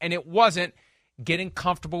offseason. And it wasn't getting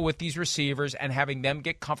comfortable with these receivers and having them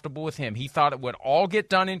get comfortable with him. He thought it would all get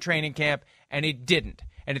done in training camp, and it didn't.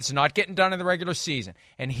 And it's not getting done in the regular season.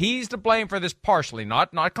 And he's to blame for this partially,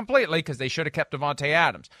 not completely, because they should have kept Davante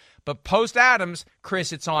Adams. But post-Adams,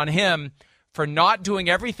 Chris, it's on him for not doing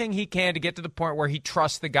everything he can to get to the point where he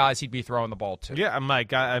trusts the guys he'd be throwing the ball to. Yeah,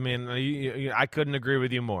 Mike, I mean, I couldn't agree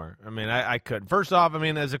with you more. I mean, I couldn't. First off, I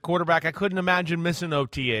mean, as a quarterback, I couldn't imagine missing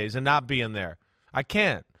OTAs and not being there. I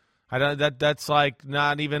can't. That's like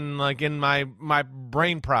not even like in my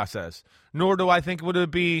brain process. Nor do I think would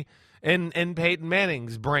it be in Peyton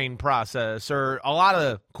Manning's brain process or a lot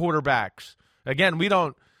of quarterbacks. Again, we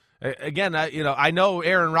don't. Again, I know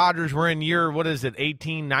Aaron Rodgers. We're in year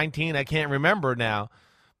 18, 19. I can't remember now,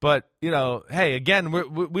 but hey, again,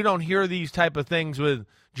 we don't hear these type of things with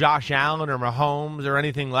Josh Allen or Mahomes or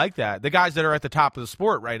anything like that. The guys that are at the top of the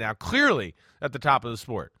sport right now, clearly at the top of the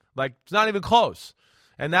sport, like it's not even close.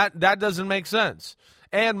 And that doesn't make sense.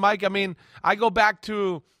 And, Mike, I mean, I go back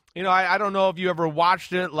to, I don't know if you ever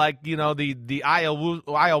watched it, like, the ayahuasca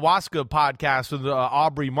podcast with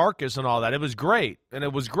Aubrey Marcus and all that. It was great, and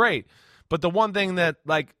it was great. But the one thing that,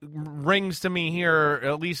 like, rings to me here,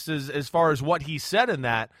 at least as far as what he said in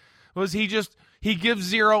that, was he gives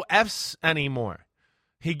 0 Fs anymore.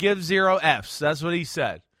 He gives 0 Fs. That's what he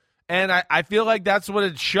said. And I feel like that's what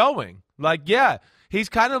it's showing. Like, yeah. He's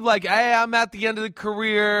kind of like, hey, I'm at the end of the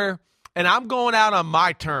career, and I'm going out on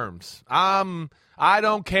my terms. I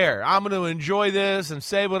don't care. I'm going to enjoy this and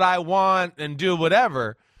say what I want and do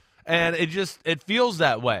whatever. And it feels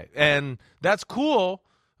that way. And that's cool,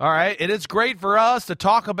 all right? And it's great for us to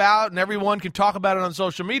talk about, and everyone can talk about it on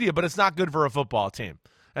social media, but it's not good for a football team.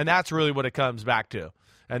 And that's really what it comes back to.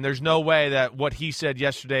 And there's no way that what he said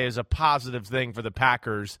yesterday is a positive thing for the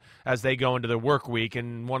Packers as they go into the work week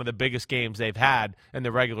and one of the biggest games they've had in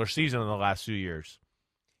the regular season in the last few years.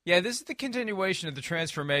 Yeah, this is the continuation of the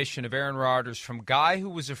transformation of Aaron Rodgers from guy who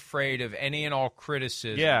was afraid of any and all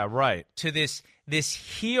criticism. Yeah, right. To this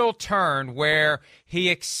heel turn where he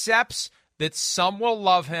accepts that some will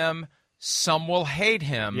love him, some will hate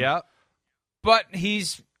him. Yeah. But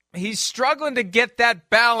he's struggling to get that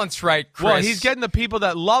balance right, Chris. Well, he's getting the people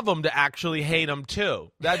that love him to actually hate him,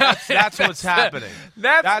 too. That's what's happening.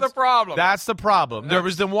 That's the problem. That's the problem. There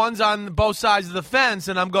was the ones on both sides of the fence,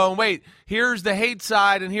 and I'm going, wait, here's the hate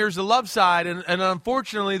side and here's the love side. And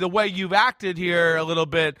unfortunately, the way you've acted here a little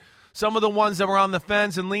bit, some of the ones that were on the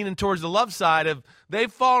fence and leaning towards the love side,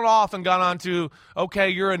 they've fallen off and gone on to, okay,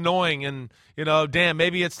 you're annoying, and, damn,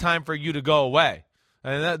 maybe it's time for you to go away.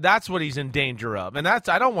 And that's what he's in danger of. And I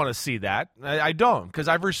don't want to see that. I don't, because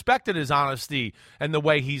I've respected his honesty and the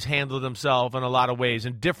way he's handled himself in a lot of ways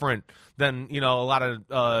and different than, a lot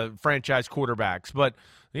of franchise quarterbacks. But,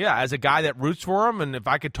 yeah, as a guy that roots for him, and if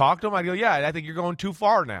I could talk to him, I'd go, yeah, I think you're going too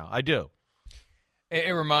far now. I do. It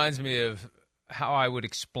reminds me of how I would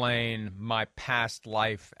explain my past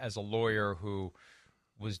life as a lawyer who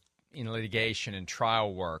was in litigation and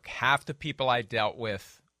trial work. Half the people I dealt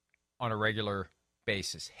with on a regular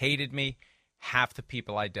basis hated me. Half the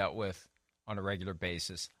people I dealt with on a regular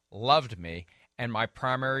basis loved me. And my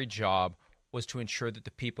primary job was to ensure that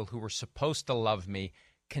the people who were supposed to love me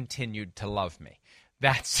continued to love me.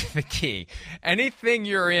 That's the key. Anything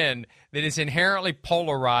you're in that is inherently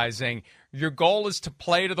polarizing, your goal is to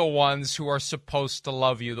play to the ones who are supposed to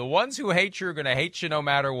love you. The ones who hate you are going to hate you no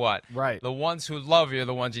matter what. Right. The ones who love you are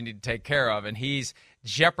the ones you need to take care of. And he's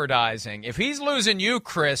jeopardizing. If he's losing you,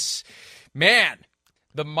 Chris, man,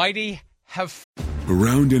 the mighty have...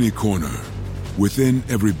 Around any corner, within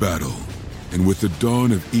every battle, and with the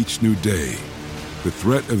dawn of each new day, the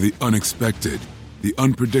threat of the unexpected, the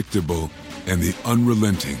unpredictable, and the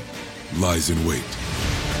unrelenting lies in wait.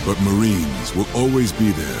 But Marines will always be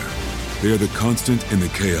there. They are the constant in the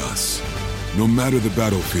chaos. No matter the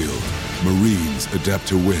battlefield, Marines adapt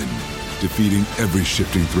to win, defeating every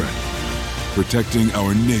shifting threat, protecting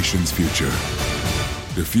our nation's future.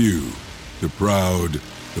 The few, the proud,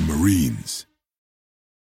 the Marines.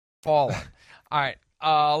 Fallen. All right,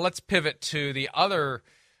 let's pivot to the other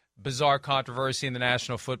bizarre controversy in the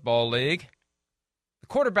National Football League. The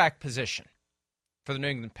quarterback position for the New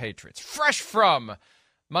England Patriots. Fresh from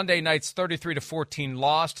Monday night's 33-14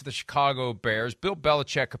 loss to the Chicago Bears, Bill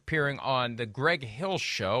Belichick appearing on the Greg Hill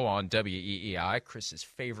Show on WEEI, Chris's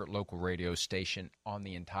favorite local radio station on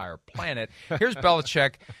the entire planet. Here's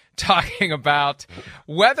Belichick talking about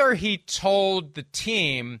whether he told the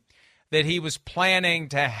team that he was planning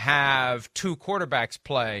to have two quarterbacks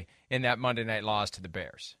play in that Monday night loss to the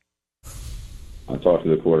Bears. I talked to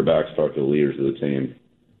the quarterbacks, talked to the leaders of the team.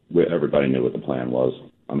 Everybody knew what the plan was.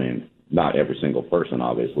 I mean, not every single person,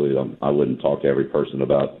 obviously. I wouldn't talk to every person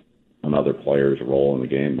about another player's role in the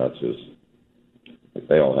game. That's just, like,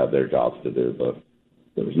 they all have their jobs to do, but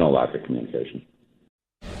there was no lack of communication.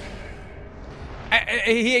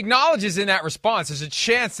 He acknowledges in that response there's a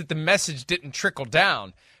chance that the message didn't trickle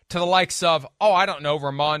down to the likes of,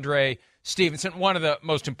 Ramondre Stevenson, one of the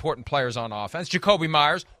most important players on offense, Jacoby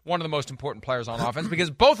Myers, one of the most important players on offense,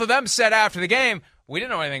 because both of them said after the game, we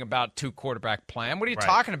didn't know anything about two quarterback plan. What are you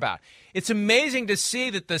talking about? It's amazing to see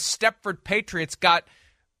that the Stepford Patriots got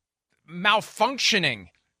malfunctioning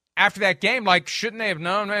after that game. Like, shouldn't they have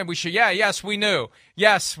known? Man, we should. Yes, we knew.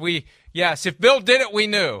 Yes. If Bill did it, we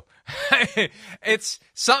knew.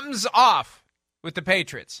 Something's off with the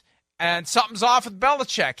Patriots. And something's off with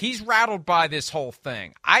Belichick. He's rattled by this whole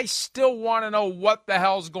thing. I still want to know what the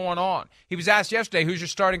hell's going on. He was asked yesterday, who's your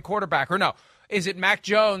starting quarterback? Or no, is it Mac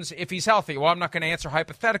Jones if he's healthy? Well, I'm not going to answer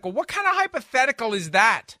hypothetical. What kind of hypothetical is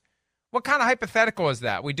that? What kind of hypothetical is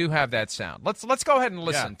that? We do have that sound. Let's go ahead and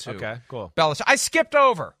listen to Belichick. I skipped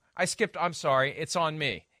over. I'm sorry. It's on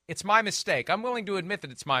me. It's my mistake. I'm willing to admit that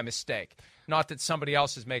it's my mistake. Not that somebody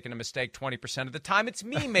else is making a mistake 20% of the time. It's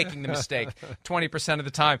me making the mistake 20% of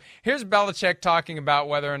the time. Here's Belichick talking about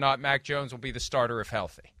whether or not Mac Jones will be the starter if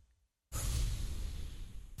healthy.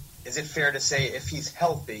 Is it fair to say if he's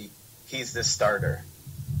healthy, he's the starter?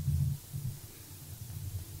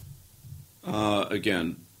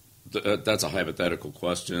 Again, that's a hypothetical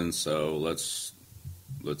question, so let's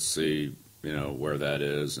see, where that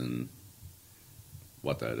is and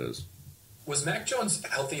what that is. Was Mac Jones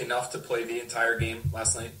healthy enough to play the entire game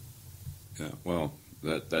last night? Yeah, well,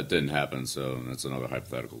 that didn't happen, so that's another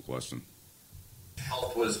hypothetical question.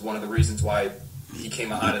 Health was one of the reasons why he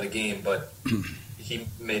came out of the game, but he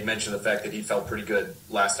made mention of the fact that he felt pretty good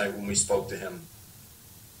last night when we spoke to him.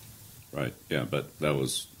 Right, yeah, but that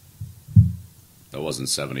wasn't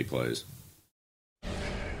 70 plays.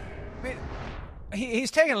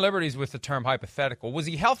 he's taking liberties with the term hypothetical. Was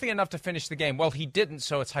he healthy enough to finish the game? Well, he didn't,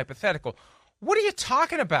 so it's hypothetical. What are you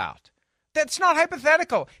talking about? That's not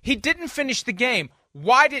hypothetical. He didn't finish the game.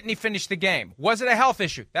 Why didn't he finish the game? Was it a health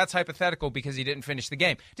issue? That's hypothetical because he didn't finish the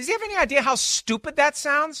game. Does he have any idea how stupid that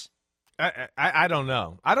sounds? I don't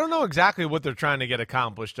know. I don't know exactly what they're trying to get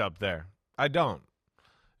accomplished up there. I don't.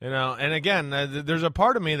 And again, there's a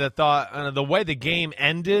part of me that thought the way the game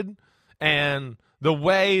ended and the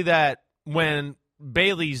way that when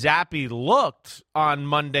Bailey Zappi looked on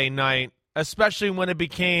Monday night, especially when it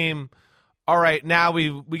became, all right, now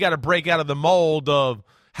we got to break out of the mold of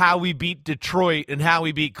how we beat Detroit and how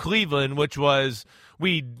we beat Cleveland, which was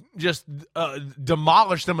we just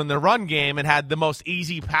demolished them in the run game and had the most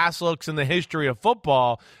easy pass looks in the history of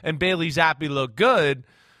football, and Bailey Zappi looked good.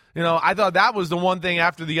 I thought that was the one thing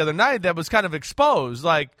after the other night that was kind of exposed.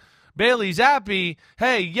 Like, Bailey Zappi,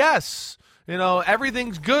 hey, yes,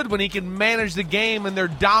 everything's good when he can manage the game and they're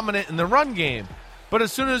dominant in the run game. But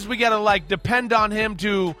as soon as we got to, depend on him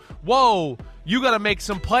to, whoa, you got to make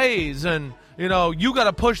some plays and, you got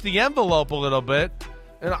to push the envelope a little bit.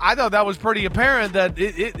 And I thought that was pretty apparent that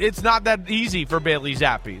it's not that easy for Bailey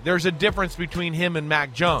Zappi. There's a difference between him and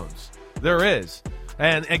Mac Jones. There is.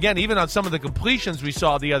 And, again, even on some of the completions we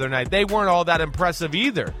saw the other night, they weren't all that impressive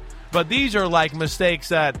either. But these are mistakes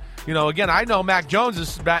that, again, I know Mac Jones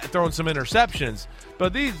is throwing some interceptions.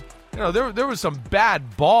 But these, there was some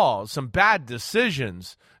bad balls, some bad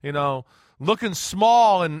decisions, looking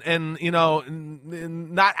small and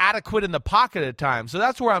not adequate in the pocket at times. So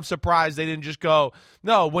that's where I'm surprised they didn't just go,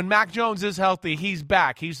 no, when Mac Jones is healthy, he's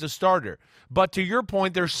back. He's the starter. But to your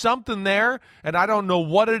point, there's something there, and I don't know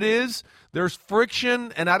what it is. There's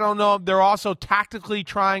friction, and I don't know if they're also tactically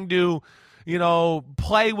trying to,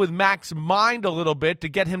 play with Mac's mind a little bit to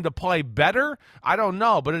get him to play better. I don't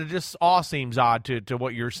know, but it just all seems odd to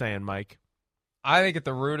what you're saying, Mike. I think at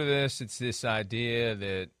the root of this, it's this idea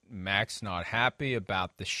that Mac's not happy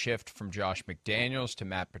about the shift from Josh McDaniels to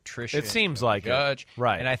Matt Patricia. It seems like Judge. It.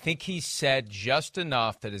 Right. And I think he said just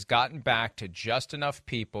enough that has gotten back to just enough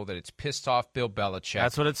people that it's pissed off Bill Belichick.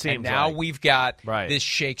 That's what it seems and now like. We've got this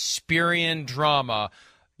Shakespearean drama.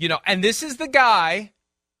 And this is the guy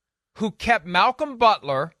who kept Malcolm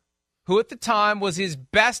Butler, who at the time was his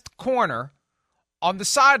best corner, on the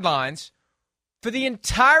sidelines for the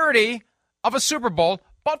entirety of a Super Bowl,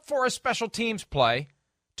 but for a special teams play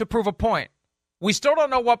to prove a point. We still don't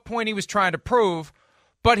know what point he was trying to prove,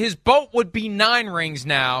 but his boat would be 9 rings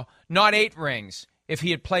now, not 8 rings, if he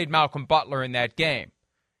had played Malcolm Butler in that game.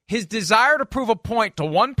 His desire to prove a point to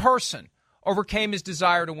one person overcame his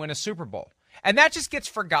desire to win a Super Bowl. And that just gets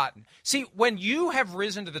forgotten. See, when you have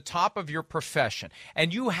risen to the top of your profession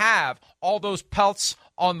and you have all those pelts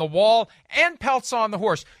on the wall and pelts on the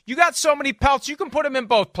horse, you got so many pelts, you can put them in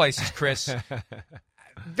both places, Chris.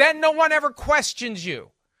 Then no one ever questions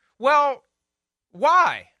you. Well,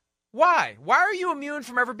 why? Why? Why are you immune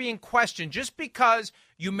from ever being questioned just because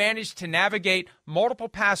you managed to navigate multiple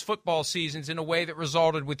past football seasons in a way that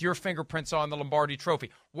resulted with your fingerprints on the Lombardi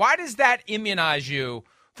Trophy? Why does that immunize you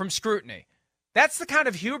from scrutiny? That's the kind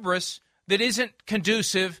of hubris that isn't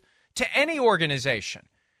conducive to any organization.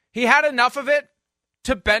 He had enough of it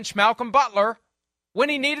to bench Malcolm Butler when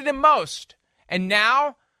he needed him most. And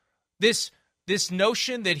now this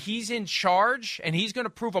notion that he's in charge and he's going to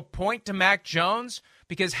prove a point to Mac Jones,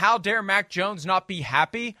 because how dare Mac Jones not be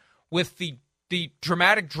happy with the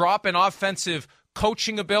dramatic drop in offensive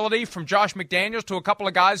coaching ability from Josh McDaniels to a couple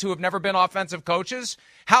of guys who have never been offensive coaches?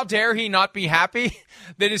 How dare he not be happy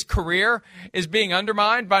that his career is being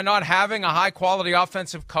undermined by not having a high-quality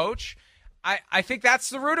offensive coach? I think that's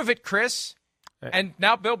the root of it, Chris. And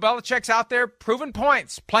now Bill Belichick's out there proving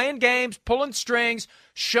points, playing games, pulling strings,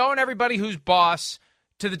 showing everybody who's boss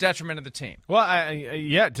to the detriment of the team. Well,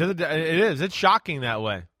 it is. It's shocking that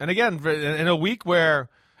way. And again, in a week where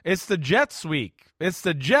it's the Jets week, it's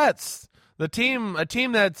the Jets. A team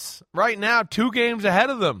that's right now 2 games ahead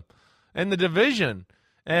of them in the division.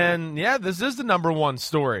 And, yeah, this is the number one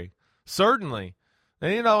story, certainly.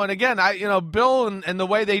 And, and again, Bill and the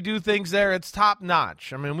way they do things there, it's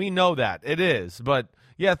top-notch. I mean, we know that. It is. But,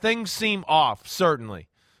 yeah, things seem off, certainly.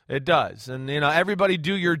 It does. And, everybody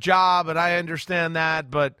do your job, and I understand that.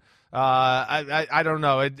 But I don't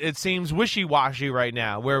know. It seems wishy-washy right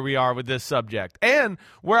now where we are with this subject. And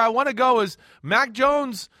where I want to go is Mac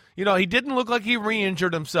Jones – he didn't look like he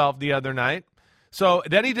re-injured himself the other night. So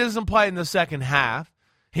then he doesn't play in the second half.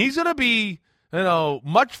 He's going to be,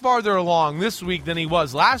 much farther along this week than he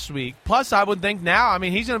was last week. Plus, I would think now,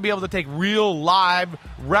 he's going to be able to take real live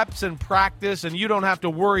reps in practice, and you don't have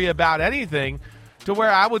to worry about anything, to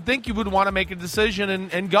where I would think you would want to make a decision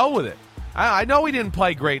and go with it. I know he didn't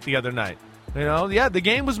play great the other night. The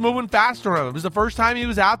game was moving faster on him. It was the first time he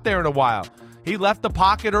was out there in a while. He left the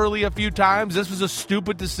pocket early a few times. This was a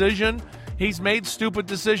stupid decision. He's made stupid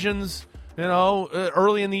decisions,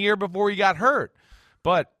 early in the year before he got hurt.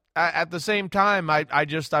 But at the same time,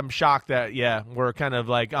 I'm shocked that, we're kind of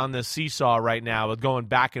like on this seesaw right now with going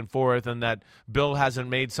back and forth, and that Bill hasn't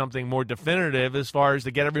made something more definitive as far as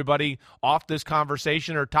to get everybody off this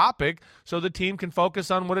conversation or topic so the team can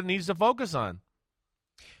focus on what it needs to focus on.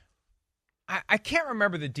 I can't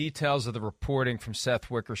remember the details of the reporting from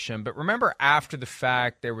Seth Wickersham, but remember after the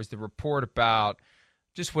fact there was the report about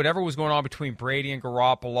just whatever was going on between Brady and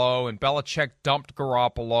Garoppolo, and Belichick dumped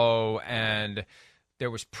Garoppolo, and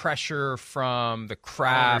there was pressure from the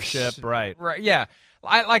Krafts. Ownership, right. Yeah.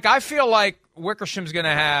 I feel like Wickersham's going to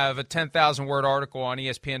have a 10,000-word article on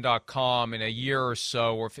ESPN.com in a year or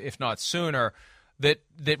so, or if not sooner, that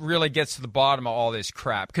really gets to the bottom of all this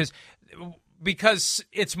crap. Because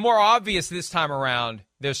it's more obvious this time around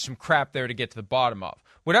there's some crap there to get to the bottom of.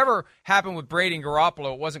 Whatever happened with Brady and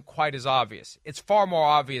Garoppolo, it wasn't quite as obvious. It's far more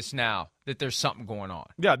obvious now that there's something going on.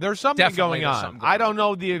 Yeah, there's something going on. I don't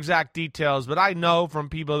know the exact details, but I know from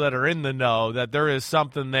people that are in the know that there is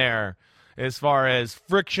something there as far as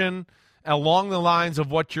friction along the lines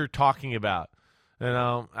of what you're talking about.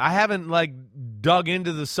 I haven't dug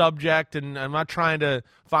into the subject, and I'm not trying to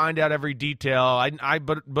find out every detail.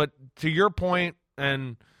 But to your point,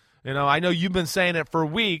 and I know you've been saying it for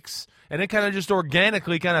weeks, and it kind of just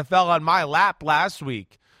organically kind of fell on my lap last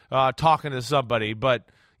week talking to somebody. But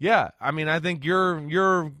yeah, I think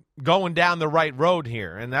you're going down the right road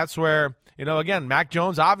here, and that's where again, Mac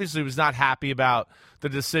Jones obviously was not happy about the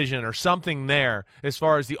decision or something there as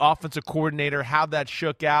far as the offensive coordinator, how that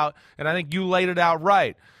shook out. And I think you laid it out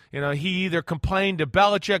right. He either complained to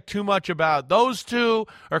Belichick too much about those two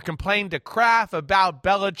or complained to Kraft about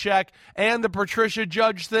Belichick and the Patricia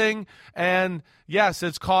Judge thing. And, yes,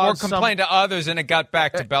 it's caused or complained to others and it got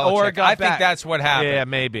back to Belichick. I think that's what happened. Yeah,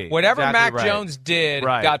 maybe. Whatever exactly Mac Jones did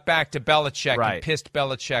got back to Belichick and pissed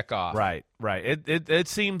Belichick off. Right. It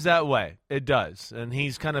seems that way. It does. And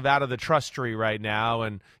he's kind of out of the trust tree right now.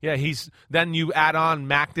 And, then you add on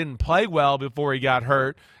Mac didn't play well before he got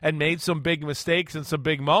hurt and made some big mistakes and some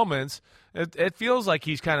big moments. It feels like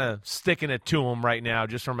he's kind of sticking it to him right now,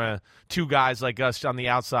 just from two guys like us on the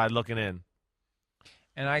outside looking in.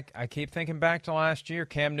 And I keep thinking back to last year.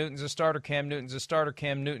 Cam Newton's a starter. Cam Newton's a starter.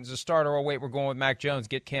 Cam Newton's a starter. Oh, wait, we're going with Mac Jones.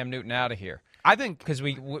 Get Cam Newton out of here. I think because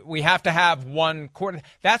we have to have one quarterback.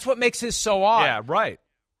 That's what makes this so odd. Yeah, right.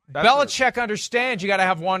 Belichick understands you got to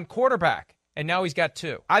have one quarterback, and now he's got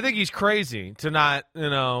two. I think he's crazy to not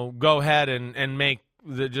go ahead and make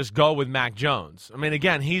just go with Mac Jones.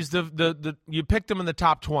 Again, he's the you picked him in the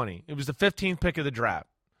top 20. It was the 15th pick of the draft.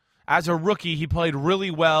 As a rookie, he played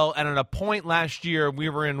really well, and at a point last year, we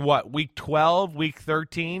were in week 12, week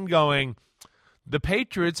 13, going, the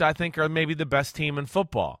Patriots, I think, are maybe the best team in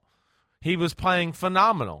football. He was playing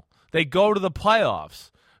phenomenal. They go to the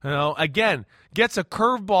playoffs. Again, gets a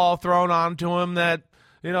curveball thrown onto him that,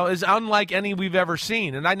 is unlike any we've ever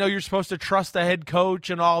seen. And I know you're supposed to trust the head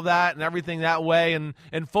coach and all that and everything that way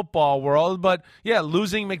in football world. But,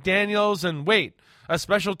 losing McDaniels and, a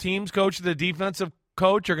special teams coach, the defensive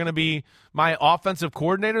coach are going to be my offensive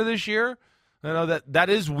coordinator this year. That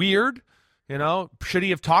is weird. Should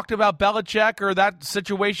he have talked about Belichick or that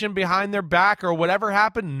situation behind their back or whatever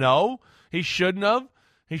happened? No, he shouldn't have.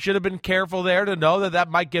 He should have been careful there to know that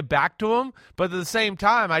might get back to him. But at the same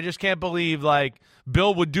time, I just can't believe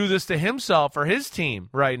Bill would do this to himself or his team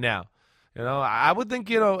right now. I would think,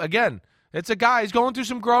 again, it's a guy. He's going through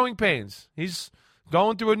some growing pains. He's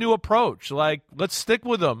going through a new approach. Let's stick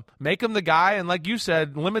with him. Make him the guy. And like you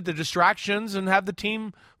said, limit the distractions and have the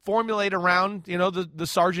team formulate around, the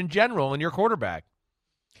sergeant general and your quarterback.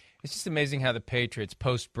 It's just amazing how the Patriots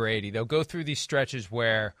post Brady, they'll go through these stretches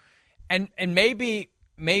where, and maybe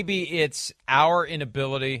it's our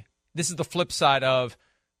inability. This is the flip side of,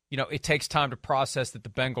 it takes time to process that the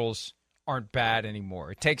Bengals aren't bad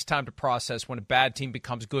anymore. It takes time to process when a bad team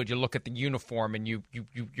becomes good. You look at the uniform and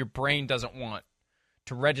your brain doesn't want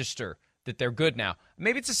to register that they're good now.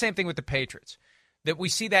 Maybe it's the same thing with the Patriots, that we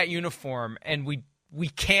see that uniform and we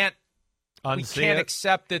can't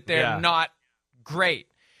accept that they're not great.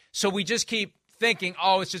 So we just keep thinking,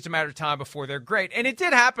 it's just a matter of time before they're great. And it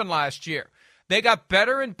did happen last year. They got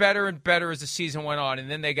better and better and better as the season went on, and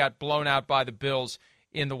then they got blown out by the Bills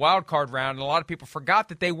in the wild card round, and a lot of people forgot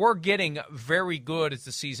that they were getting very good as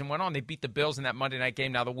the season went on. They beat the Bills in that Monday night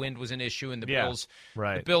game. Now the wind was an issue, and the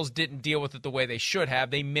Bills didn't deal with it the way they should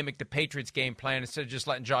have. They mimicked the Patriots game plan instead of just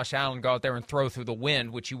letting Josh Allen go out there and throw through the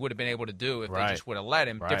wind, which he would have been able to do if they just would have let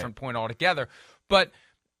him. Different point altogether. But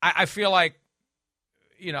I feel like,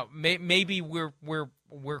 maybe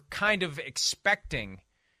we're kind of expecting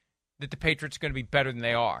that the Patriots are going to be better than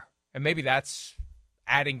they are, and maybe that's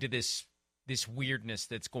adding to this weirdness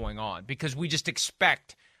that's going on, because we just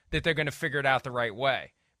expect that they're going to figure it out the right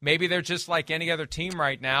way. Maybe they're just like any other team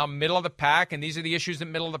right now, middle of the pack, and these are the issues that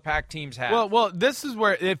middle of the pack teams have. Well, this is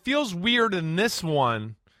where it feels weird in this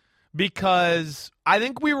one, because I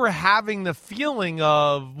think we were having the feeling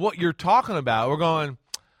of what you're talking about. We're going,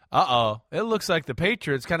 it looks like the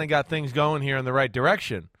Patriots kind of got things going here in the right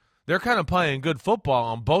direction. They're kind of playing good football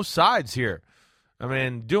on both sides here. I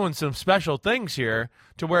mean, doing some special things here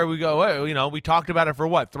to where we go, we talked about it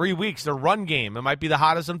for 3 weeks. The run game, it might be the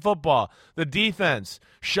hottest in football. The defense,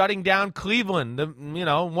 shutting down Cleveland,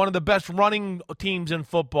 one of the best running teams in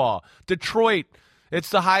football. Detroit,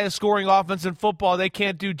 it's the highest scoring offense in football. They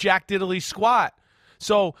can't do jack diddly squat.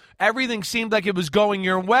 So everything seemed like it was going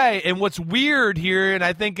your way. And what's weird here, and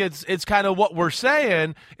I think it's kind of what we're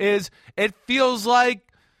saying, is it feels like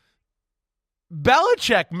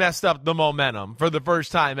Belichick messed up the momentum for the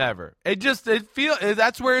first time ever.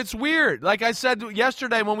 That's where it's weird. Like I said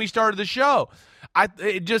yesterday when we started the show,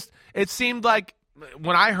 it seemed like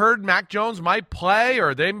when I heard Mac Jones might play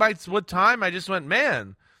or they might split time, I just went,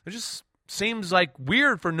 man, it just seems like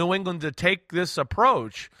weird for New England to take this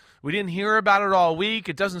approach. We didn't hear about it all week.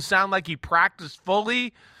 It doesn't sound like he practiced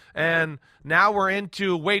fully. And now we're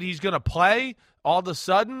into, he's going to play all of a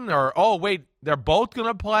sudden, or, they're both going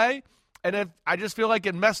to play. And I just feel like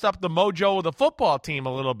it messed up the mojo of the football team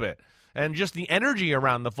a little bit and just the energy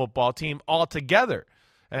around the football team altogether.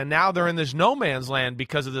 And now they're in this no man's land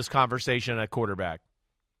because of this conversation at quarterback.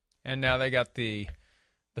 And now they got the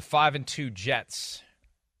 5-2 Jets.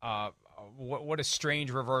 What a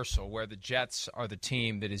strange reversal where the Jets are the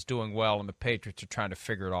team that is doing well and the Patriots are trying to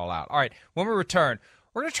figure it all out. All right, when we return,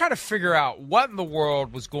 we're going to try to figure out what in the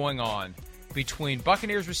world was going on between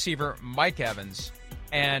Buccaneers receiver Mike Evans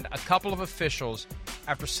and a couple of officials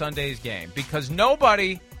after Sunday's game, because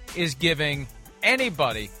nobody is giving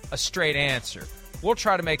anybody a straight answer. We'll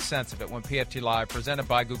try to make sense of it when PFT Live, presented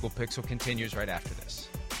by Google Pixel, continues right after this.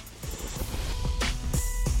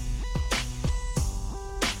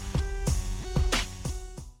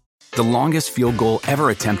 The longest field goal ever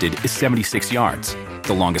attempted is 76 yards.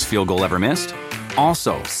 The longest field goal ever missed?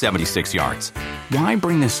 Also 76 yards. Why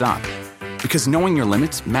bring this up? Because knowing your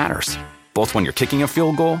limits matters, both when you're kicking a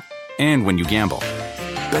field goal and when you gamble.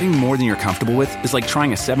 Betting more than you're comfortable with is like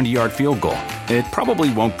trying a 70-yard field goal. It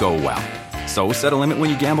probably won't go well. So set a limit when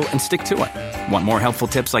you gamble and stick to it. Want more helpful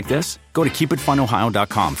tips like this? Go to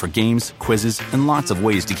keepitfunohio.com for games, quizzes, and lots of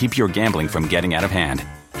ways to keep your gambling from getting out of hand.